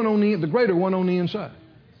 Checking the greater one on the inside.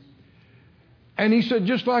 And he said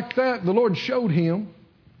just like that, the Lord showed him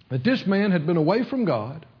that this man had been away from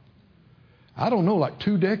God. I don't know, like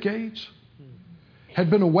 2 decades.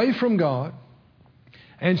 Had been away from God.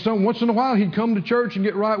 And so once in a while he'd come to church and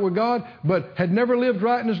get right with God, but had never lived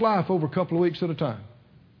right in his life over a couple of weeks at a time.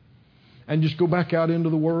 And just go back out into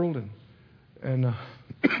the world. And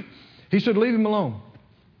he said, leave him alone.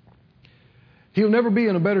 He'll never be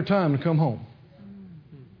in a better time to come home.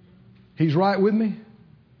 He's right with me.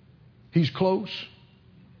 He's close.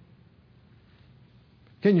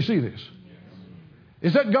 Can you see this?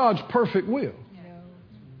 Is that God's perfect will?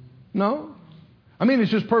 No. I mean,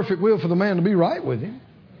 it's just perfect will for the man to be right with Him.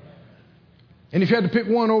 And if you had to pick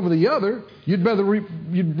one over the other, you'd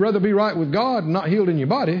rather be right with God and not healed in your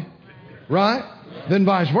body, right? Than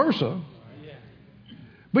vice versa.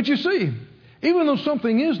 But you see, even though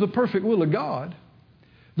something is the perfect will of God,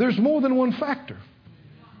 there's more than one factor.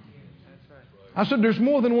 I said there's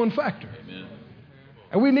more than one factor.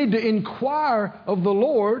 And we need to inquire of the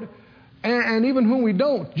Lord, and even when we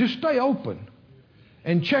don't, just stay open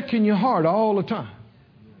and check in your heart all the time.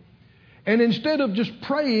 And instead of just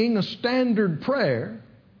praying a standard prayer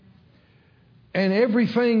and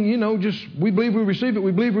everything, just we believe we receive it,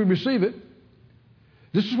 we believe we receive it.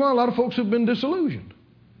 This is why a lot of folks have been disillusioned.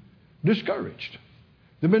 discouraged.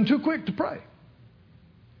 They've been too quick to pray.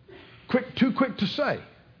 Too quick to say.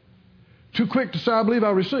 Too quick to say, I believe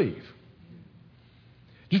I receive.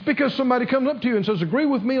 Just because somebody comes up to you and says, agree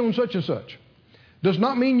with me on such and such, does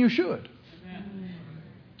not mean you should.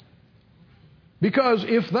 Because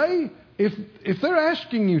if they're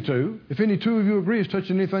asking you to, if any two of you agree is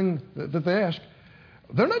touching anything that they ask,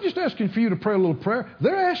 they're not just asking for you to pray a little prayer.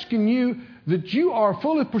 They're asking you that you are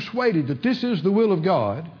fully persuaded that this is the will of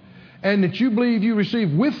God and that you believe you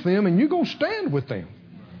receive with them and you're going to stand with them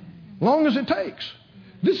long as it takes.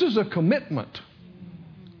 This is a commitment.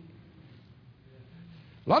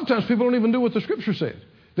 A lot of times people don't even do what the Scripture said.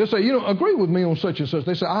 They'll say, agree with me on such and such.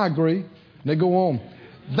 They say, I agree. And they go on.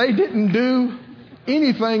 They didn't do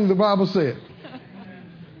anything the Bible said.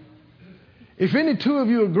 If any two of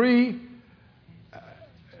you agree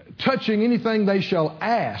touching anything they shall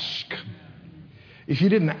ask, if you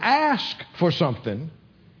didn't ask for something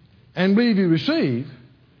and believe you receive,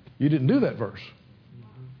 you didn't do that verse.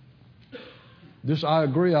 This I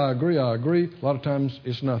agree. A lot of times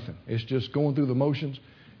it's nothing. It's just going through the motions.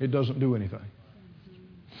 It doesn't do anything.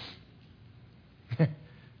 It's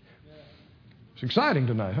exciting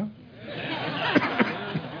tonight,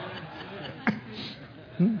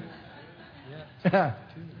 huh?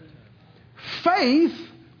 Faith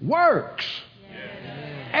works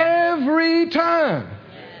every time.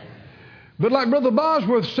 But like Brother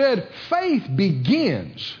Bosworth said, faith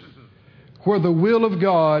begins where the will of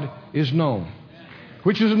God is known.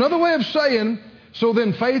 Which is another way of saying, so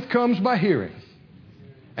then faith comes by hearing.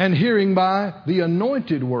 And hearing by the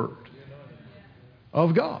anointed word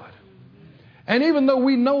of God. And even though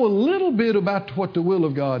we know a little bit about what the will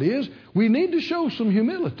of God is, we need to show some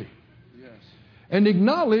humility. And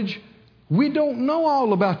acknowledge we don't know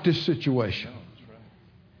all about this situation.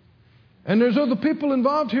 And there's other people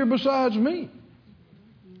involved here besides me.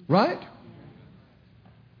 Right?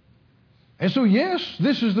 And so yes,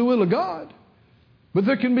 this is the will of God. But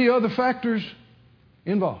there can be other factors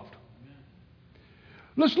involved.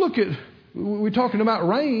 Let's look at, we're talking about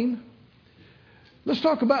rain. Let's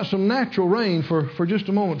talk about some natural rain for just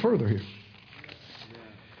a moment further here.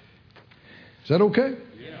 Is that okay?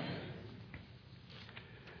 Yeah.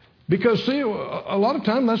 Because see, a lot of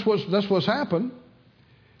times that's what's happened.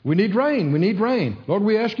 We need rain. We need rain. Lord,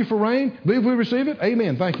 we ask you for rain. Believe we receive it?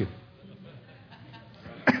 Amen. Thank you.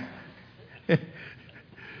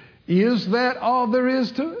 Is that all there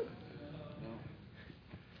is to it?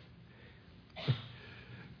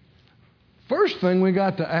 First thing we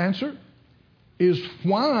got to answer is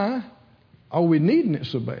why are we needing it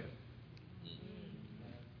so bad?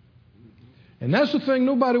 And that's the thing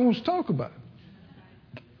nobody wants to talk about.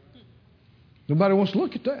 Nobody wants to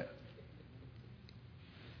look at that.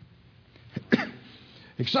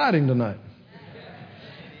 Exciting tonight.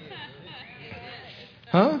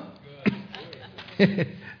 Huh?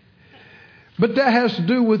 But that has to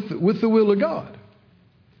do with the will of God.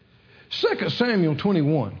 2 Samuel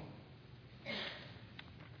 21.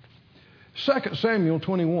 2 Samuel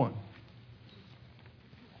 21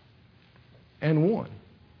 and 1.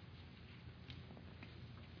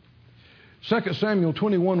 2 Samuel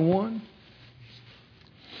 21:1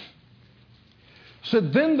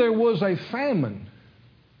 said, Then there was a famine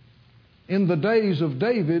in the days of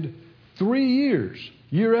David 3 years,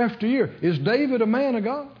 year after year. Is David a man of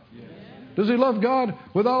God? Yes. Does he love God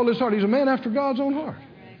with all his heart? He's a man after God's own heart.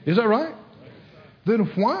 Is that right? Then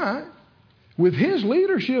why, with his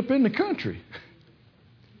leadership in the country,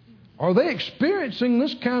 are they experiencing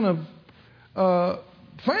this kind of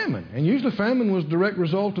famine? And usually famine was a direct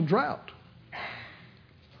result of drought.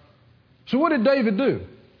 So what did David do?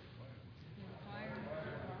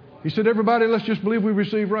 He said, everybody, let's just believe we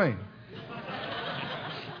receive rain.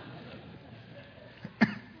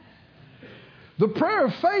 The prayer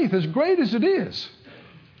of faith, as great as it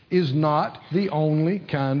is not the only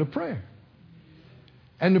kind of prayer.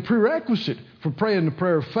 And the prerequisite for praying the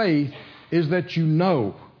prayer of faith is that you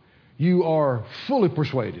know you are fully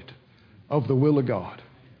persuaded of the will of God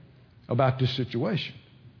about this situation.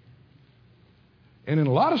 And in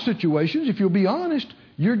a lot of situations, if you'll be honest,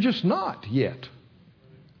 you're just not yet.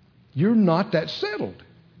 You're not that settled.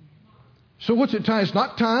 So what's it time? It's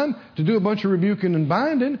not time to do a bunch of rebuking and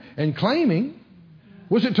binding and claiming.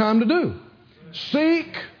 What's it time to do?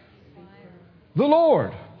 Seek the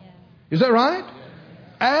Lord. Is that right?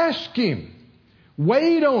 Ask Him.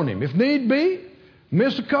 Wait on Him. If need be,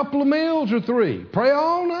 miss a couple of meals or 3. Pray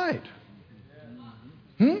all night.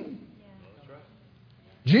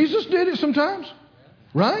 Jesus did it sometimes.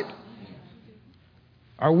 Right?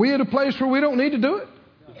 Are we at a place where we don't need to do it?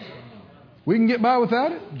 We can get by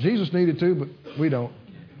without it? Jesus needed to, but we don't.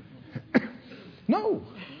 No.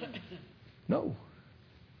 No.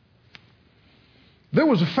 There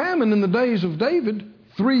was a famine in the days of David,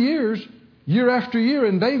 3 years, year after year,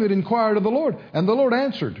 and David inquired of the Lord. And the Lord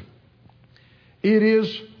answered, it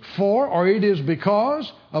is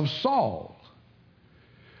because of Saul,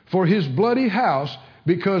 for his bloody house,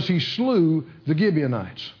 because he slew the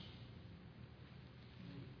Gibeonites.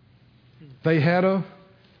 They had an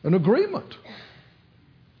agreement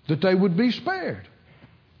that they would be spared.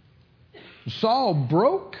 Saul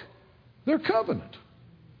broke their covenant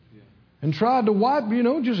and tried to wipe, he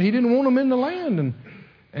didn't want them in the land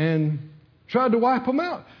and tried to wipe them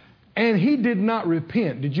out. And he did not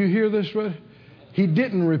repent. Did you hear this, brother? He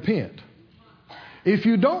didn't repent. If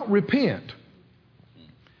you don't repent,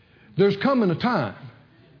 there's coming a time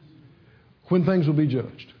when things will be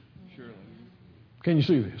judged. Can you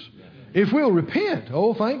see this? If we'll repent,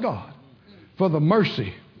 oh, thank God for the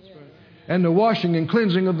mercy and the washing and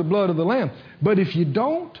cleansing of the blood of the Lamb. But if you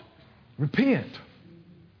don't repent,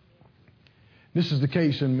 this is the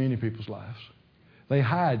case in many people's lives. They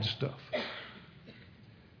hide stuff.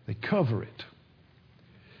 They cover it.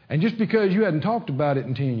 And just because you hadn't talked about it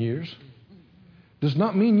in 10 years does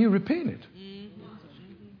not mean you repented.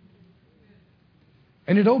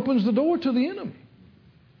 And it opens the door to the enemy.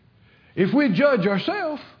 If we judge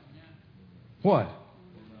ourselves, what?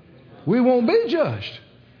 We won't be judged.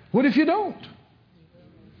 What if you don't?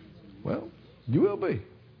 Well, you will be.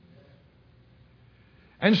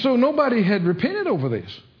 And so nobody had repented over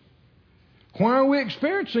this. Why are we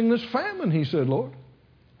experiencing this famine, he said, Lord?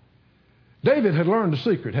 David had learned a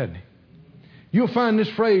secret, hadn't he? You'll find this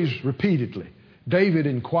phrase repeatedly. David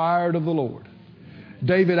inquired of the Lord.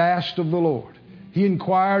 David asked of the Lord. He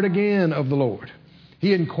inquired again of the Lord.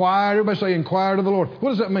 He inquired, everybody say inquired of the Lord. What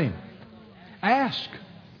does that mean? Ask.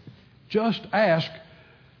 Just ask.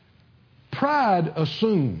 Pride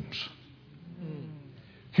assumes.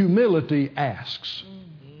 Humility asks.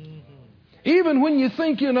 Even when you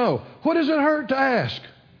think you know, what does it hurt to ask?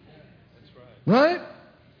 Right?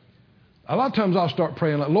 A lot of times I'll start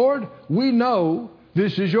praying like, Lord, we know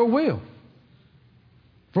this is your will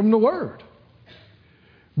from the Word.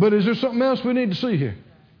 But is there something else we need to see here?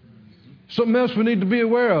 Something else we need to be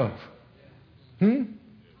aware of?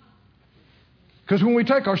 Because when we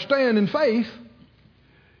take our stand in faith,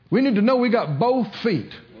 we need to know we got both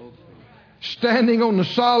feet standing on the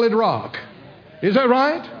solid rock. Is that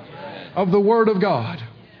right? Of the Word of God.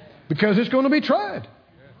 Because it's going to be tried.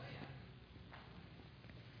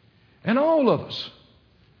 And all of us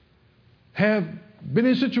have been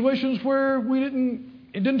in situations where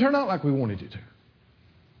it didn't turn out like we wanted it to.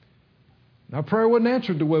 Our prayer wasn't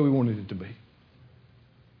answered the way we wanted it to be.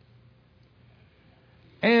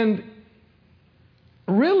 And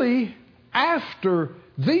really, after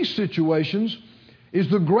these situations is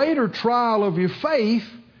the greater trial of your faith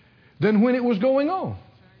than when it was going on.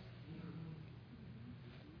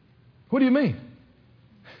 What do you mean?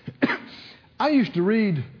 I used to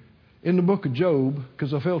read in the book of Job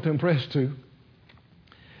because I felt impressed to.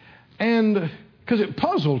 And because it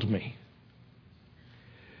puzzled me.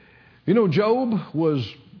 You know, Job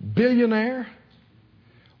was billionaire,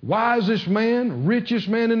 wisest man, richest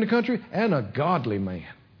man in the country, and a godly man.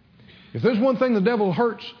 If there's one thing the devil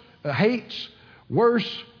hates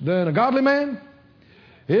worse than a godly man,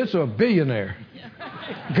 it's a billionaire,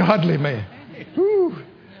 godly man. Whew.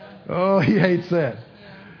 Oh, he hates that.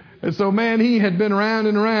 And so, man, he had been around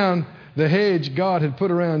and around the hedge God had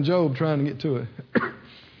put around Job trying to get to it.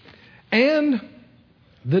 And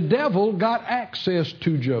the devil got access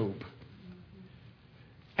to Job.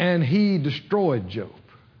 And he destroyed Job.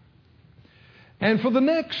 And for the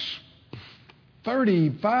next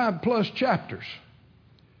 35 plus chapters,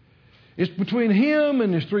 it's between him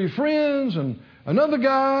and his three friends and another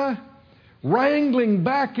guy wrangling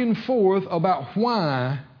back and forth about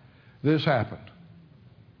why this happened.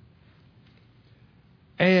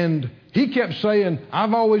 And he kept saying,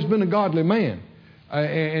 I've always been a godly man.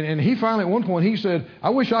 And he finally, at one point, he said, I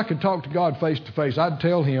wish I could talk to God face to face. I'd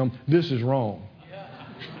tell him this is wrong.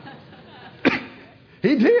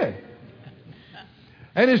 He did.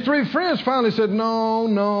 And his three friends finally said,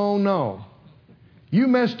 no. You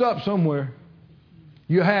messed up somewhere.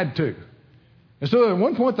 You had to. And so at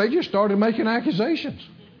one point, they just started making accusations.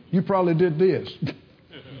 You probably did this.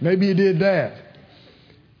 Maybe you did that.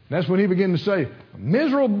 That's when he began to say,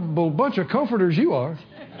 miserable bunch of comforters you are.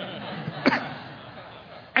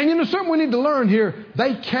 And you know something we need to learn here?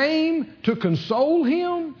 They came to console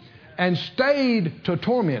him and stayed to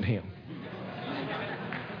torment him.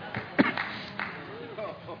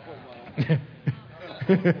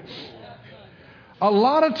 A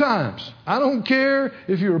lot of times, I don't care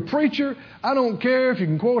if you're a preacher, I don't care if you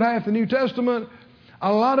can quote half the New Testament,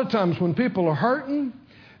 a lot of times when people are hurting,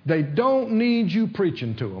 they don't need you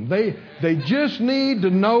preaching to them. They just need to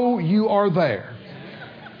know you are there.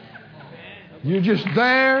 You're just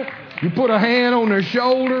there. You put a hand on their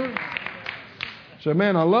shoulder. Say,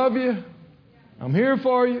 man, I love you. I'm here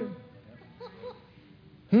for you.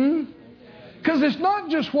 Because it's not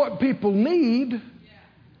just what people need.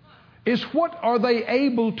 It's what are they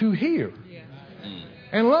able to hear.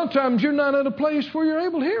 And a lot of times you're not at a place where you're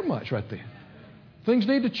able to hear much right then. Things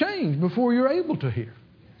need to change before you're able to hear.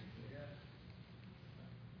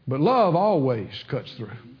 But love always cuts through.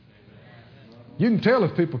 You can tell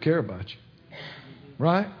if people care about you.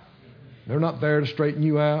 Right? They're not there to straighten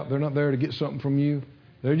you out. They're not there to get something from you.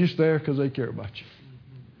 They're just there because they care about you.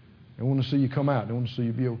 They want to see you come out. They want to see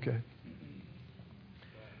you be okay.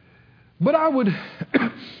 But I would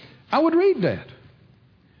read that.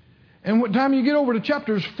 And what time you get over to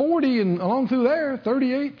chapters 40 and along through there,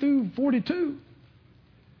 38 through 42,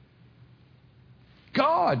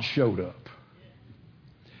 God showed up.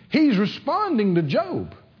 He's responding to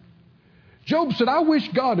Job. Job said, I wish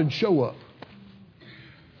God would show up.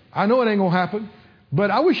 I know it ain't going to happen,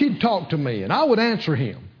 but I wish he'd talk to me and I would answer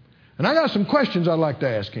him. And I got some questions I'd like to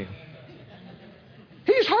ask him.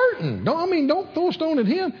 He's hurting. Don't throw a stone at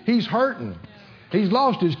him. He's hurting. He's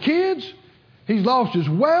lost his kids. He's lost his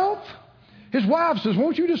wealth. His wife says,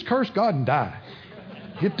 won't you just curse God and die?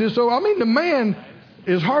 Get this over. The man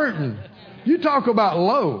is hurting. You talk about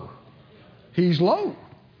low. He's low.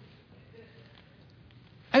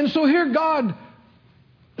 And so here God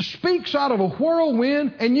speaks out of a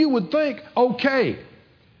whirlwind, and you would think, okay,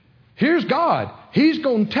 here's God. He's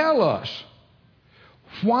going to tell us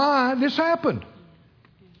why this happened.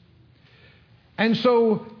 And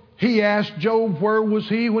so he asked Job, where was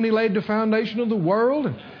he when he laid the foundation of the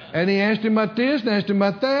world? And he asked him about this and asked him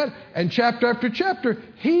about that. And chapter after chapter,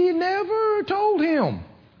 he never told him.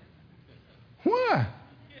 Why?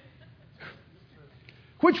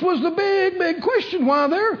 Which was the big, big question, why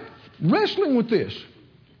they're wrestling with this.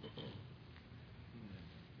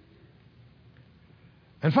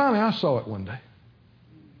 And finally, I saw it one day.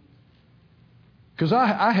 Because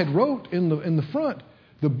I had wrote in the front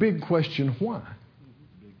the big question, why?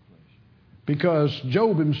 Because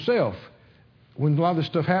Job himself, when a lot of this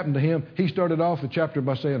stuff happened to him, he started off the chapter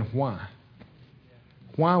by saying, why?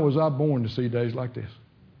 Why was I born to see days like this?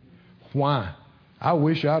 Why? I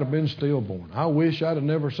wish I'd have been stillborn. I wish I'd have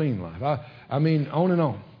never seen life. On and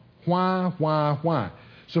on. Why?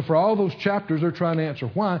 So for all those chapters, they're trying to answer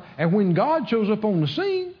why. And when God shows up on the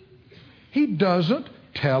scene, He doesn't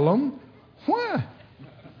tell them why.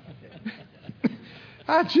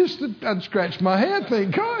 I'd scratch my head,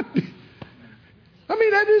 thank God.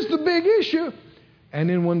 That is the big issue. And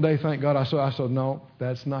then one day, thank God, I said, no,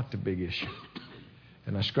 that's not the big issue.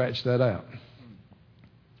 And I scratched that out.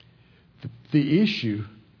 The issue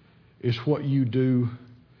is what you do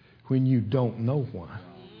when you don't know why.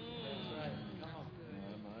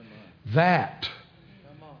 That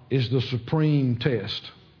is the supreme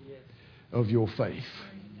test of your faith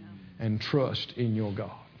and trust in your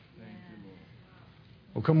God.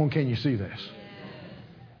 Well, come on, can you see this?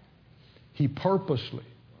 He purposely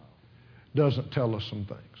doesn't tell us some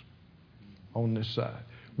things on this side.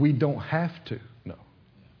 We don't have to know.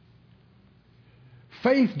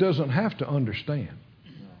 Faith doesn't have to understand.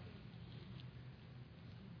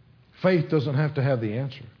 Faith doesn't have to have the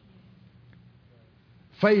answer.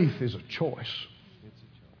 Faith is a choice.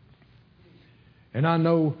 And I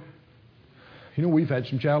know, we've had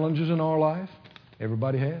some challenges in our life.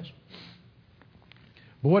 Everybody has.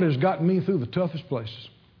 But what has gotten me through the toughest places?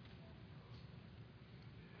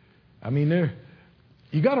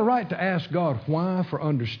 You got a right to ask God why for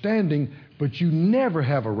understanding, but you never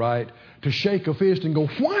have a right to shake a fist and go,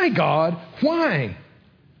 why, God? Why?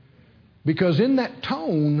 Because in that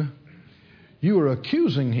tone, you are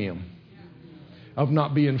accusing Him of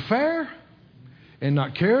not being fair and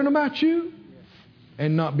not caring about you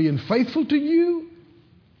and not being faithful to you.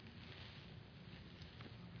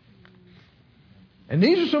 And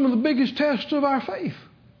these are some of the biggest tests of our faith.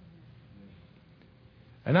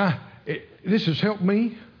 And this has helped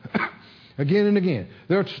me again and again.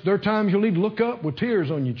 There are times you'll need to look up with tears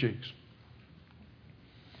on your cheeks.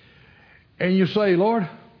 And you say, Lord,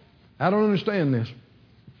 I don't understand this.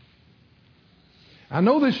 I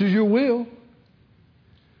know this is your will,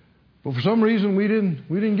 but for some reason we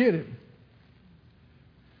didn't get it.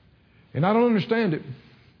 And I don't understand it.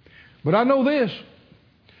 But I know this.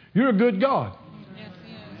 You're a good God. Yes,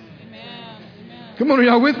 he is. Amen. Come on, are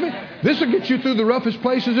y'all with me? This will get you through the roughest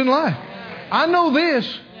places in life. I know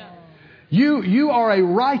this. You are a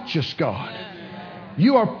righteous God.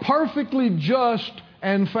 You are perfectly just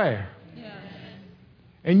and fair.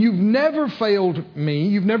 And you've never failed me.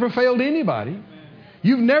 You've never failed anybody.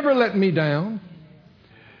 You've never let me down.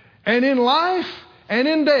 And in life and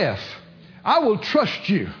in death, I will trust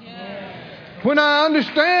you. When I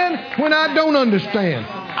understand, when I don't understand,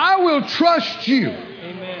 I will trust you.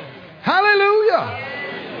 Hallelujah.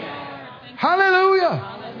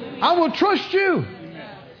 Hallelujah. I will trust you.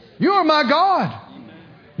 You are my God.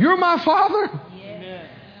 You're my Father.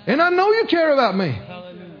 And I know you care about me.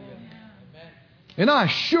 And I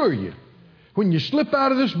assure you, when you slip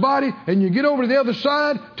out of this body and you get over to the other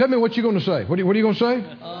side, tell me what you're going to say. What are you going to say?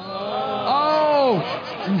 Oh.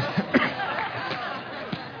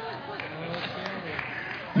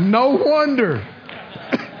 No wonder.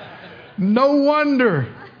 No wonder.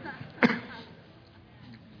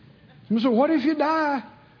 So what if you die?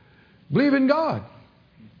 Believe in God.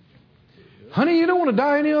 Honey, you don't want to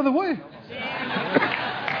die any other way.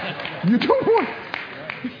 You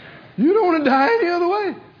don't want to die any other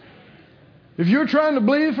way. If you're trying to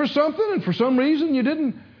believe for something and for some reason you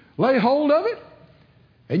didn't lay hold of it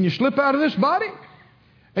and you slip out of this body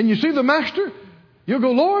and you see the Master, you'll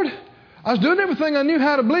go, Lord, I was doing everything I knew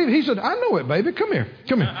how to believe. He said, I know it, baby. Come here.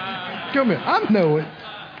 Come here. Come here. I know it.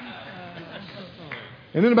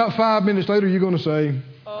 And then about 5 minutes later, you're going to say,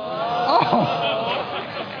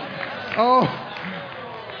 oh,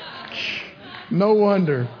 no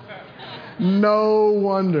wonder. No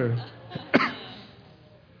wonder.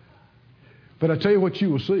 But I tell you what you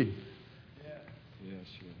will see.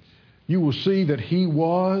 You will see that He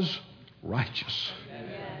was righteous.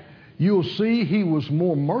 You'll see He was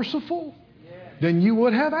more merciful than you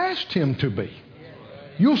would have asked Him to be.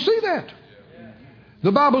 You'll see that.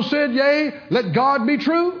 The Bible said, yea, let God be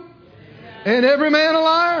true and every man a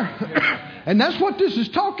liar. And that's what this is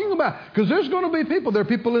talking about. Because there's going to be people, there are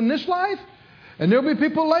people in this life, and there'll be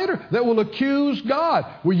people later that will accuse God.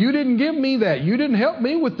 Well, you didn't give me that. You didn't help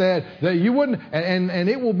me with that. That you wouldn't, and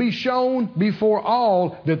it will be shown before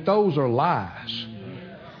all that those are lies.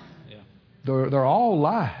 They're all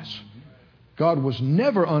lies. God was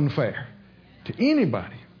never unfair to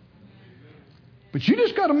anybody. But you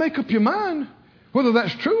just got to make up your mind whether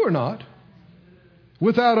that's true or not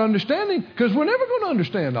without understanding, because we're never going to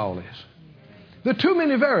understand all this. There are too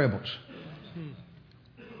many variables.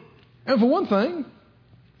 And for one thing,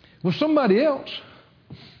 with somebody else,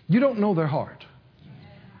 you don't know their heart.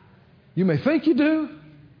 You may think you do,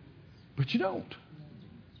 but you don't.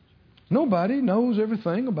 Nobody knows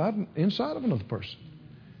everything about inside of another person.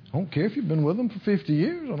 I don't care if you've been with them for 50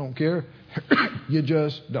 years. I don't care. You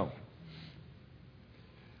just don't.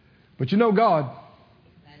 But you know God.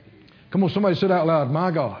 Come on, somebody say it out loud.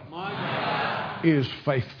 My God, is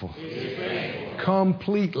faithful.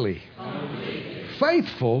 Completely.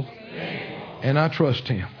 Faithful. And I trust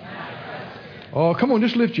Him. Oh, come on,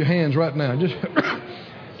 just lift your hands right now.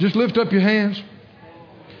 Just lift up your hands.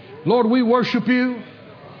 Lord, we worship You.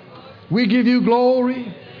 We give You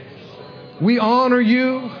glory. We honor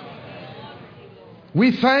You.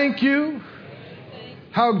 We thank You.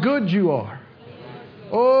 How good You are.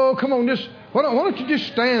 Oh, come on, why don't you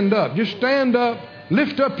just stand up? Just stand up.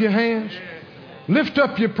 Lift up your hands. Lift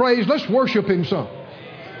up your praise. Let's worship Him some.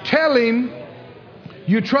 Tell Him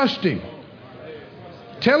you trust Him.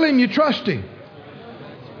 Tell Him you trust Him.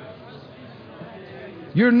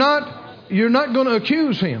 You're not going to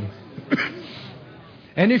accuse Him.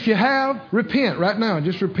 And if you have, repent right now.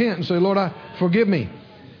 Just repent and say, Lord, forgive me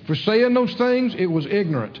for saying those things. It was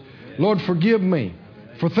ignorant. Lord, forgive me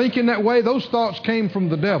for thinking that way. Those thoughts came from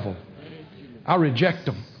the devil. I reject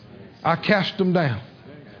them. I cast them down.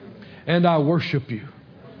 And I worship You.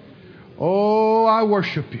 Oh, I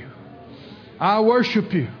worship You. I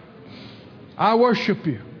worship You. I worship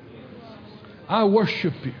You. I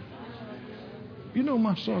worship You. You know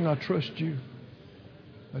my song, I trust You.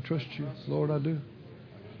 I trust You. Lord, I do.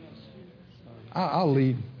 I'll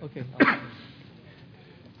lead. Okay.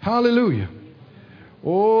 Hallelujah.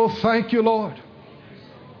 Oh, thank You, Lord.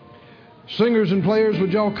 Singers and players,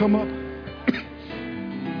 would y'all come up?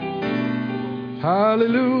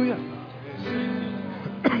 Hallelujah.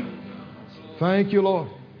 Thank You, Lord.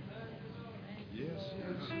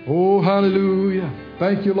 Oh, hallelujah.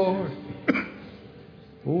 Thank You, Lord.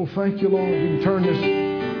 Oh, thank You, Lord. You can turn this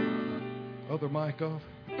other mic off.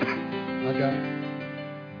 I got it.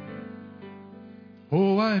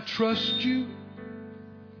 Oh, I trust You.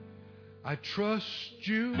 I trust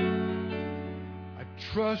You. I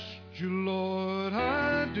trust You, Lord,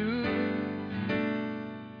 I do.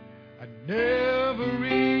 I never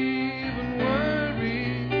even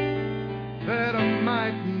worry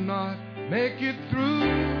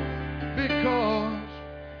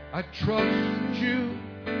I trust you.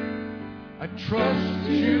 I trust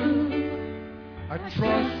you. I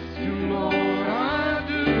trust you, Lord, I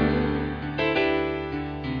do.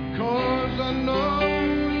 'Cause I know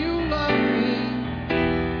you love me.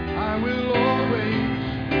 I will always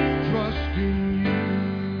trust in you.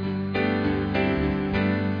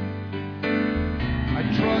 I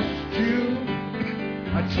trust you.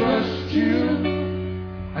 I trust you.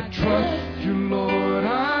 I trust you, Lord,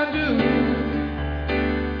 I do.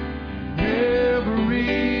 Never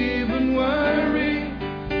even worry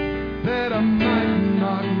that I might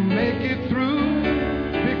not make it through,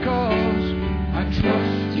 because I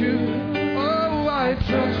trust you. Oh, I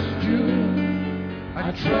trust you.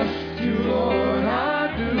 I trust you, Lord,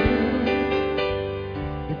 I do.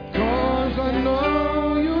 Because I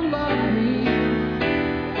know you love me,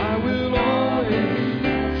 I will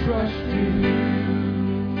always trust in you.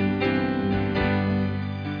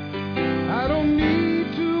 I don't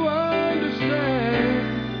need to understand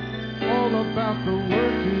all about the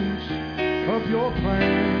workings of your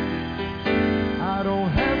plan. I don't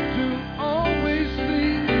have to always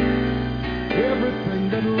see everything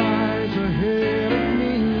that lies ahead of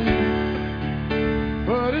me.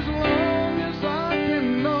 But as long as I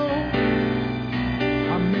can know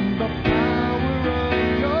I'm in the power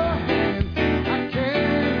of your hand, I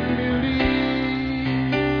can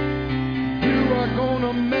believe you are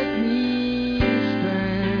gonna make me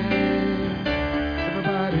stand.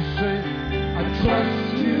 Everybody say, I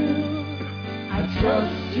trust you. I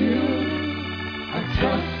trust you. I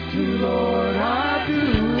trust you, Lord, I do.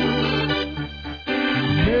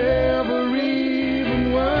 Never even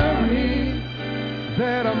worry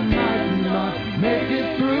that I might not make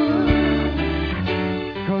it through,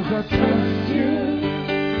 'cause I trust you.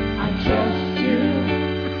 I trust you.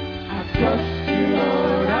 I trust you,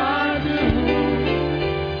 Lord, I do.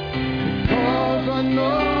 Because I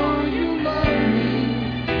know you love me,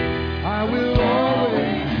 I will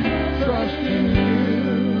always trust in you.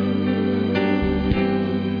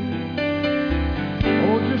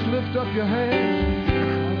 Oh, just lift up your hands.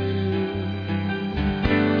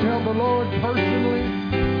 Tell the Lord personally,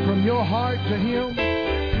 from your heart to Him,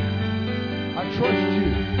 I trust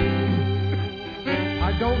you.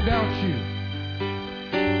 I don't doubt you.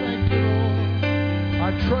 Thank you, Lord. I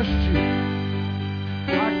trust you.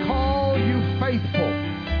 I call you faithful.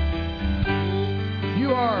 You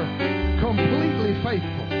are completely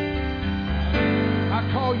faithful. I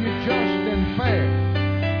call you just and fair.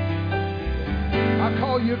 I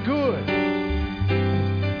call you good.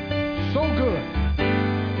 So good.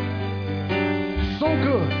 So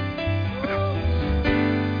good.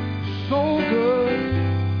 So good.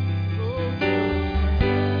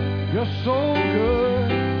 You're so good.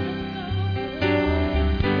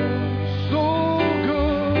 So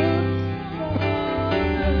good.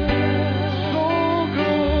 So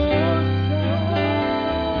good.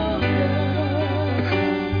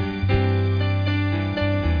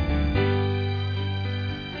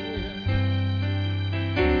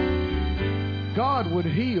 God would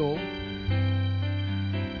heal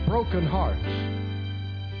broken hearts.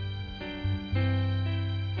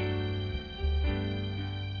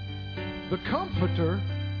 The Comforter,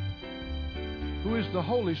 who is the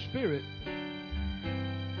Holy Spirit,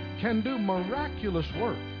 can do miraculous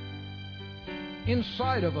work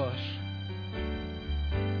inside of us,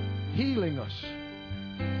 healing us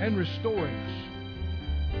and restoring us.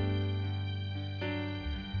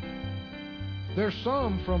 There's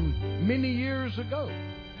some from many years ago.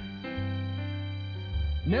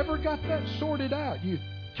 Never got that sorted out. You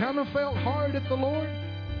kind of felt hard at the Lord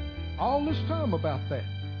all this time about that.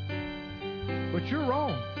 But you're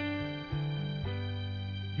wrong.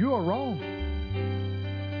 You are wrong.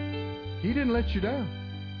 He didn't let you down.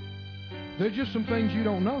 There's just some things you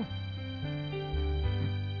don't know.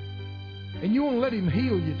 And you want to let Him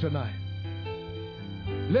heal you tonight.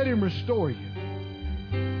 Let Him restore you.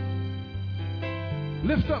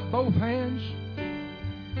 Lift up both hands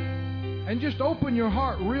and just open your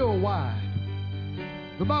heart real wide.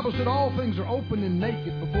 The Bible said all things are open and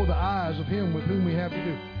naked before the eyes of Him with whom we have to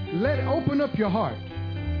do. Open up your heart.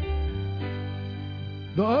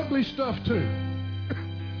 The ugly stuff too.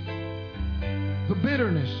 The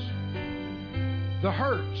bitterness. The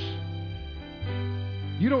hurts.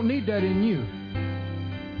 You don't need that in you.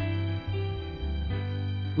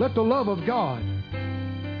 Let the love of God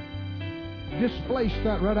displace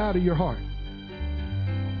that right out of your heart.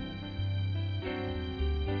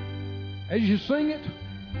 As you sing it,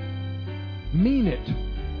 mean it,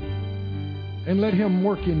 and let Him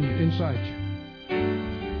work in you, inside you.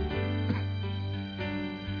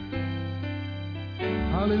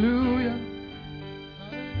 Hallelujah.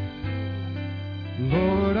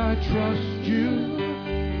 trust you.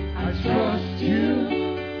 I trust you.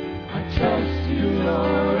 I trust you,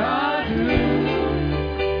 Lord, I do.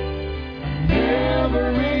 I never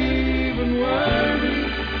even worry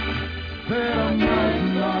that I might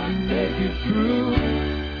not make it through.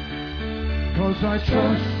 'Cause I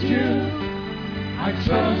trust you. I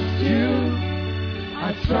trust you.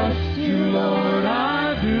 I trust you, Lord,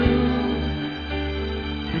 I do.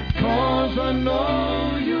 Because I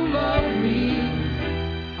know you love me,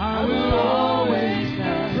 I will always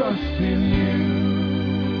trust in you.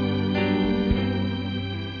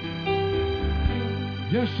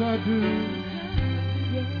 Yes, I do.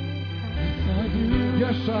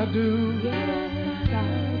 Yes, I do.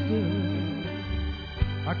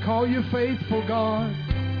 I call you faithful, God,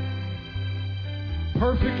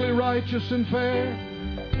 perfectly righteous and fair,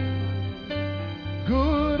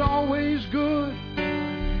 good, always good.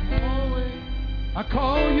 I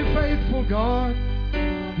call you faithful, God.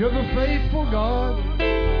 You're the faithful God.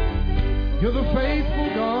 You're the faithful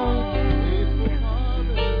God.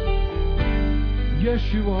 Yes,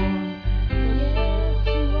 you are.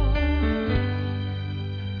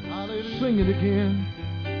 Sing it again.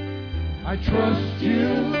 I trust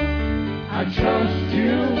you. I trust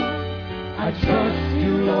you. I trust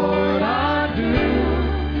you, Lord, I do.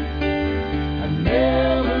 I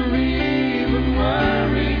never even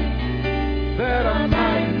worry that I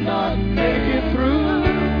might not make it through.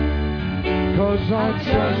 'Cause I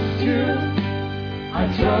trust you. I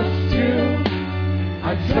trust you.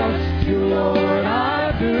 I trust you, Lord,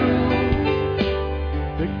 I do.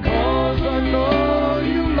 Because I know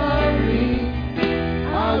you love me,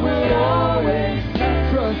 I will always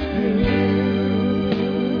trust in you.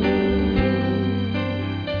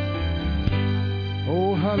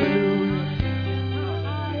 Oh, hallelujah.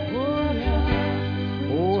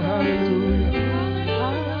 Oh, hallelujah.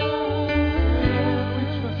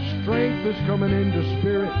 Strength is coming into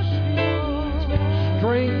spirits.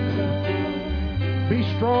 Strength. Be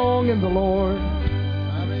strong in the Lord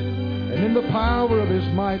and in the power of His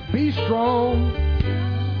might. Be strong.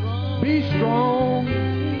 Be strong.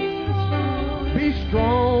 Be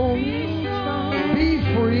strong. Be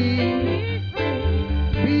free.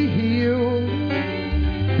 Be healed.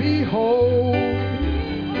 Be whole.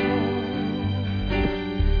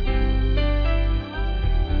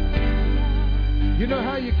 You know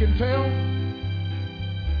how you can tell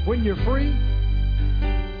when you're free?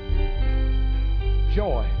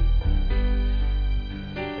 Joy.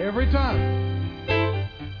 Every time.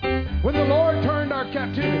 When the Lord turned our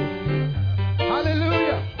captivity,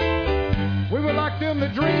 hallelujah, we were like them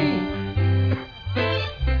that dream.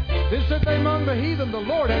 Then said they among the heathen, the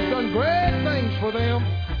Lord has done great things for them,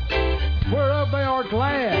 whereof they are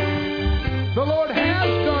glad. The Lord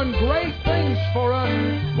has done great things for us,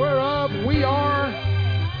 whereof we are.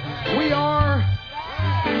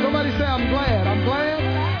 Somebody say, I'm glad. I'm glad.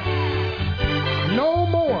 No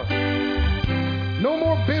more. No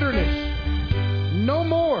more bitterness. No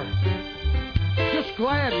more. Just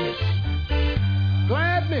gladness.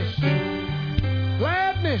 Gladness.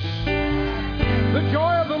 Gladness. The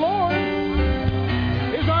joy of the Lord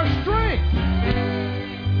is our strength.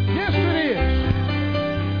 Yes, it is.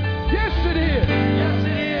 Yes, it is. Yes,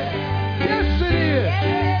 it is. Yes, it is.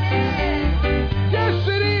 Yes,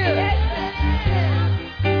 it is.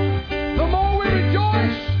 The more we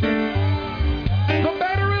rejoice, the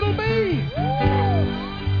better it'll be.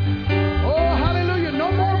 Oh, hallelujah.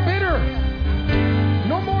 No more bitter.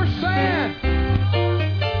 No more sad.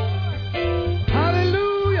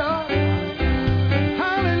 Hallelujah.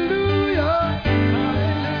 Hallelujah.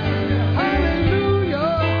 Hallelujah.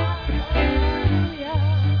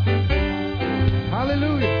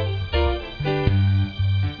 Hallelujah.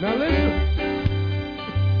 Now listen.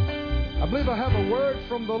 I believe I have a word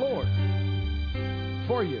from the Lord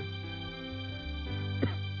for you.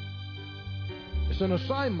 It's an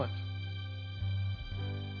assignment.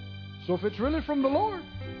 So if it's really from the Lord,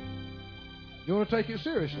 you want to take it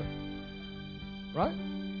seriously. Right?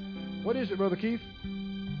 What is it, Brother Keith?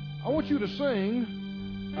 I want you to sing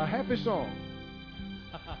a happy song.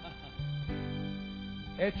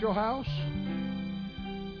 At your house,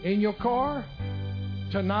 in your car,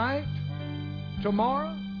 tonight,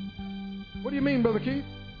 tomorrow. What do you mean, Brother Keith?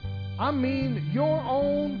 I mean your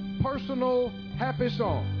own personal happy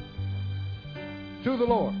song to the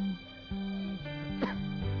Lord.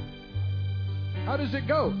 How does it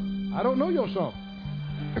go? I don't know your song.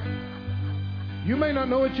 You may not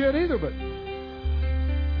know it yet either, but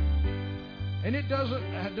and it doesn't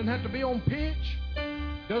have to be on pitch,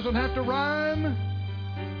 doesn't have to rhyme.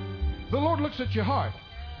 The Lord looks at your heart.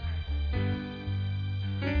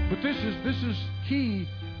 But this is key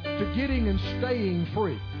to getting and staying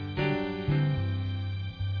free.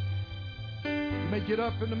 You may get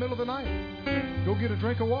up in the middle of the night, go get a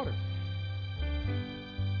drink of water.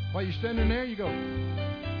 While you're standing there, you go,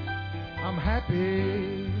 I'm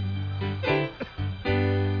happy.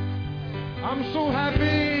 I'm so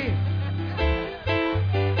happy.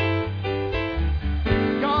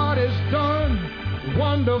 God has done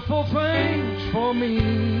wonderful things for me.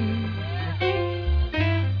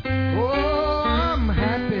 Oh, I'm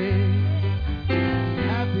happy.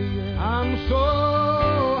 Happy, yeah. I'm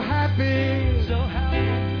so happy. So happy.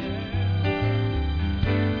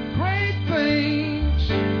 Great things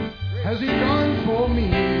has He done for me.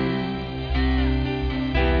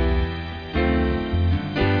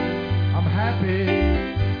 I'm happy.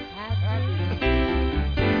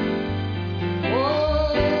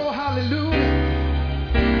 Oh, hallelujah.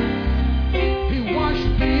 He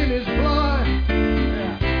washed me in His blood,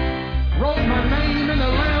 wrote my name in the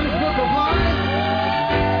Lamb's Book of Life.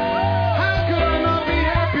 How could I not be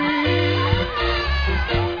happy?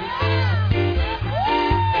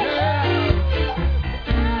 Yeah.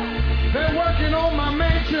 They're working on my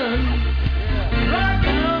mansion right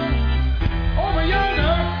now over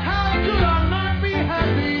yonder. How could I not be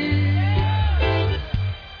happy?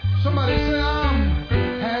 Somebody say I'm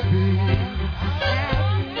happy.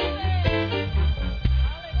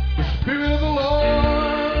 The Spirit of the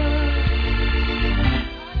Lord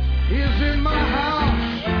is in my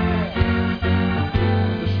house.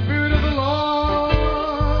 The Spirit of the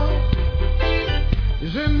Lord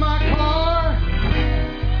is in my car.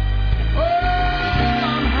 Oh,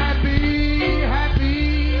 I'm happy,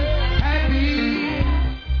 happy, happy,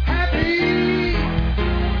 happy.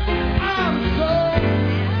 I'm so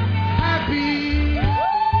happy.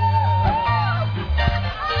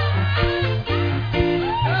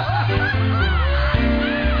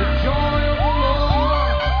 The joy of the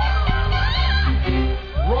Lord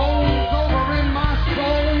rolls over in my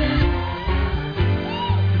soul.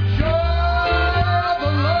 The joy of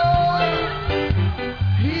the Lord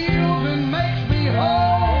heals and makes me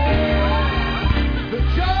whole. The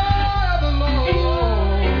joy of the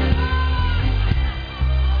Lord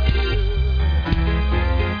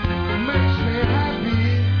makes me happy.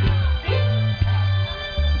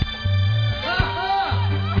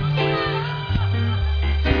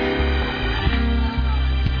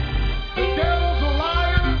 The devil's a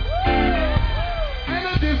liar and a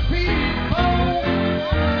defeated foe.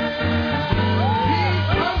 He's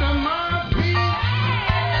under my feet,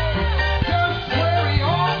 just where he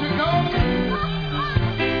ought to go.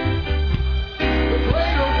 The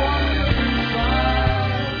greater one lives inside.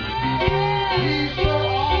 He's so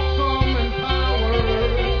awesome in power.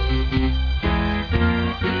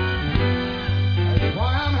 That's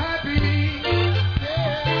why I'm happy.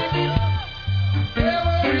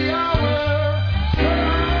 Every hour,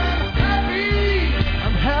 I'm happy.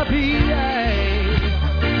 I'm happy.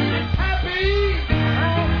 Happy.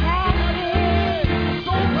 I'm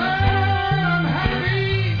so glad I'm happy.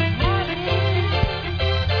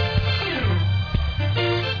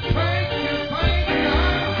 Thank you, I'm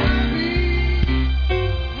happy.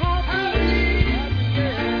 Happy.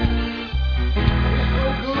 It's so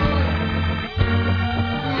good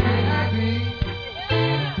to be happy.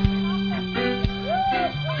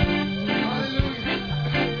 Hallelujah.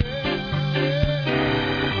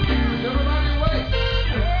 Everybody wait.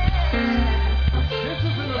 This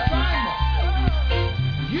is an assignment.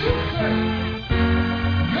 You say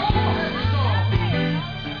your happy song.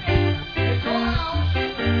 It's your house,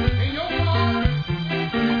 in your car.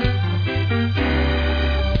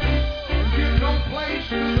 And give no place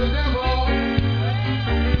to the devil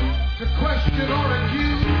to question or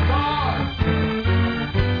accuse God.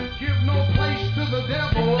 Give no place to the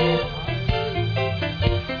devil.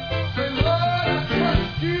 Say, Lord, I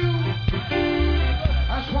trust you.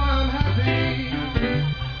 That's why I'm happy.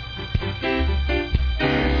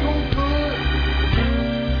 It's so good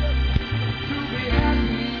to be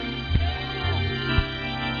happy.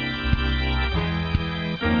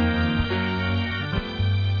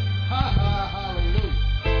 Ha ha, hallelujah.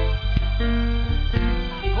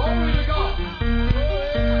 Glory to God.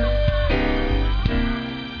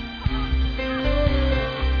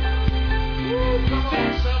 Woo, come on,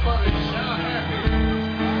 somebody shout happy.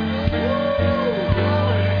 Woo,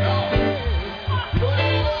 glory to God. Oh,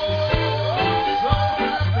 so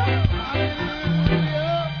happy.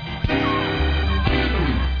 Hallelujah.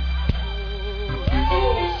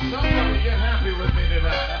 Oh, somebody get happy with me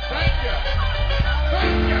tonight. Thank you.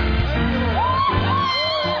 Thank you.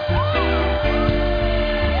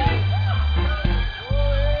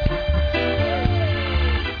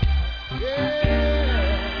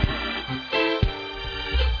 Yeah.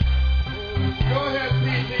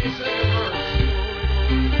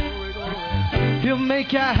 He'll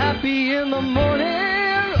make you happy in the morning.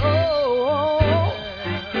 Oh,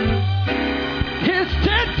 His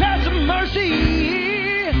steadfast mercy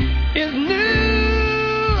is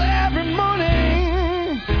new every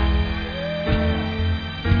morning.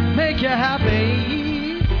 Make you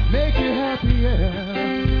happy. Make you happy, yeah.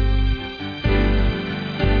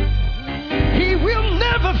 He will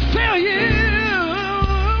never fail you.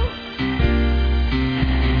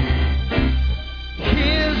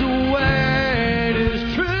 His word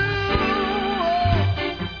is true.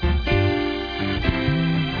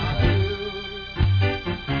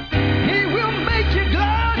 He will make you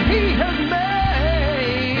glad. He has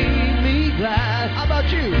made me glad. How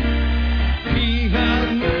about you? He has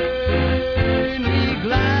made me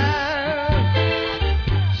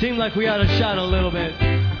glad. Seems like we ought to shout a little bit.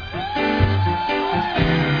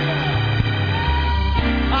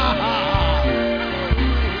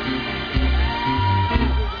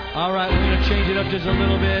 All right, we're going to change it up just a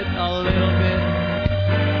little bit.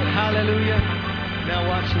 Hallelujah. Now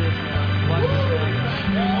watch this. Watch this.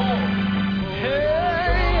 Hey.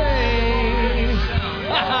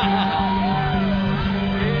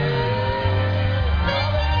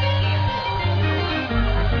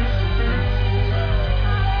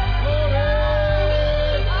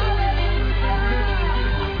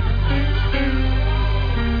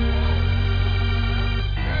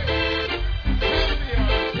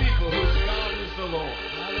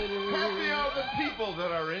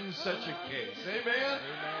 That are in such a case. Amen?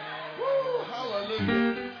 Woo,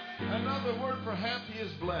 hallelujah. Another word for happy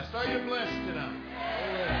is blessed. Are you blessed tonight?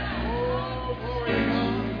 Oh, glory to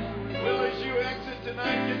God. Well, as you exit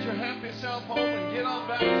tonight, get your happy self home and get on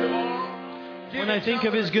back tomorrow. When I think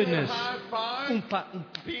of His goodness. High five. PT,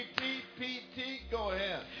 go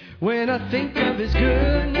ahead. When I think of His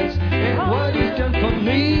goodness and what He's done for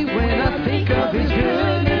me, when I think of His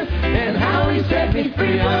goodness and how He set me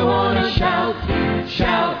free, I want to shout,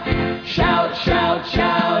 shout.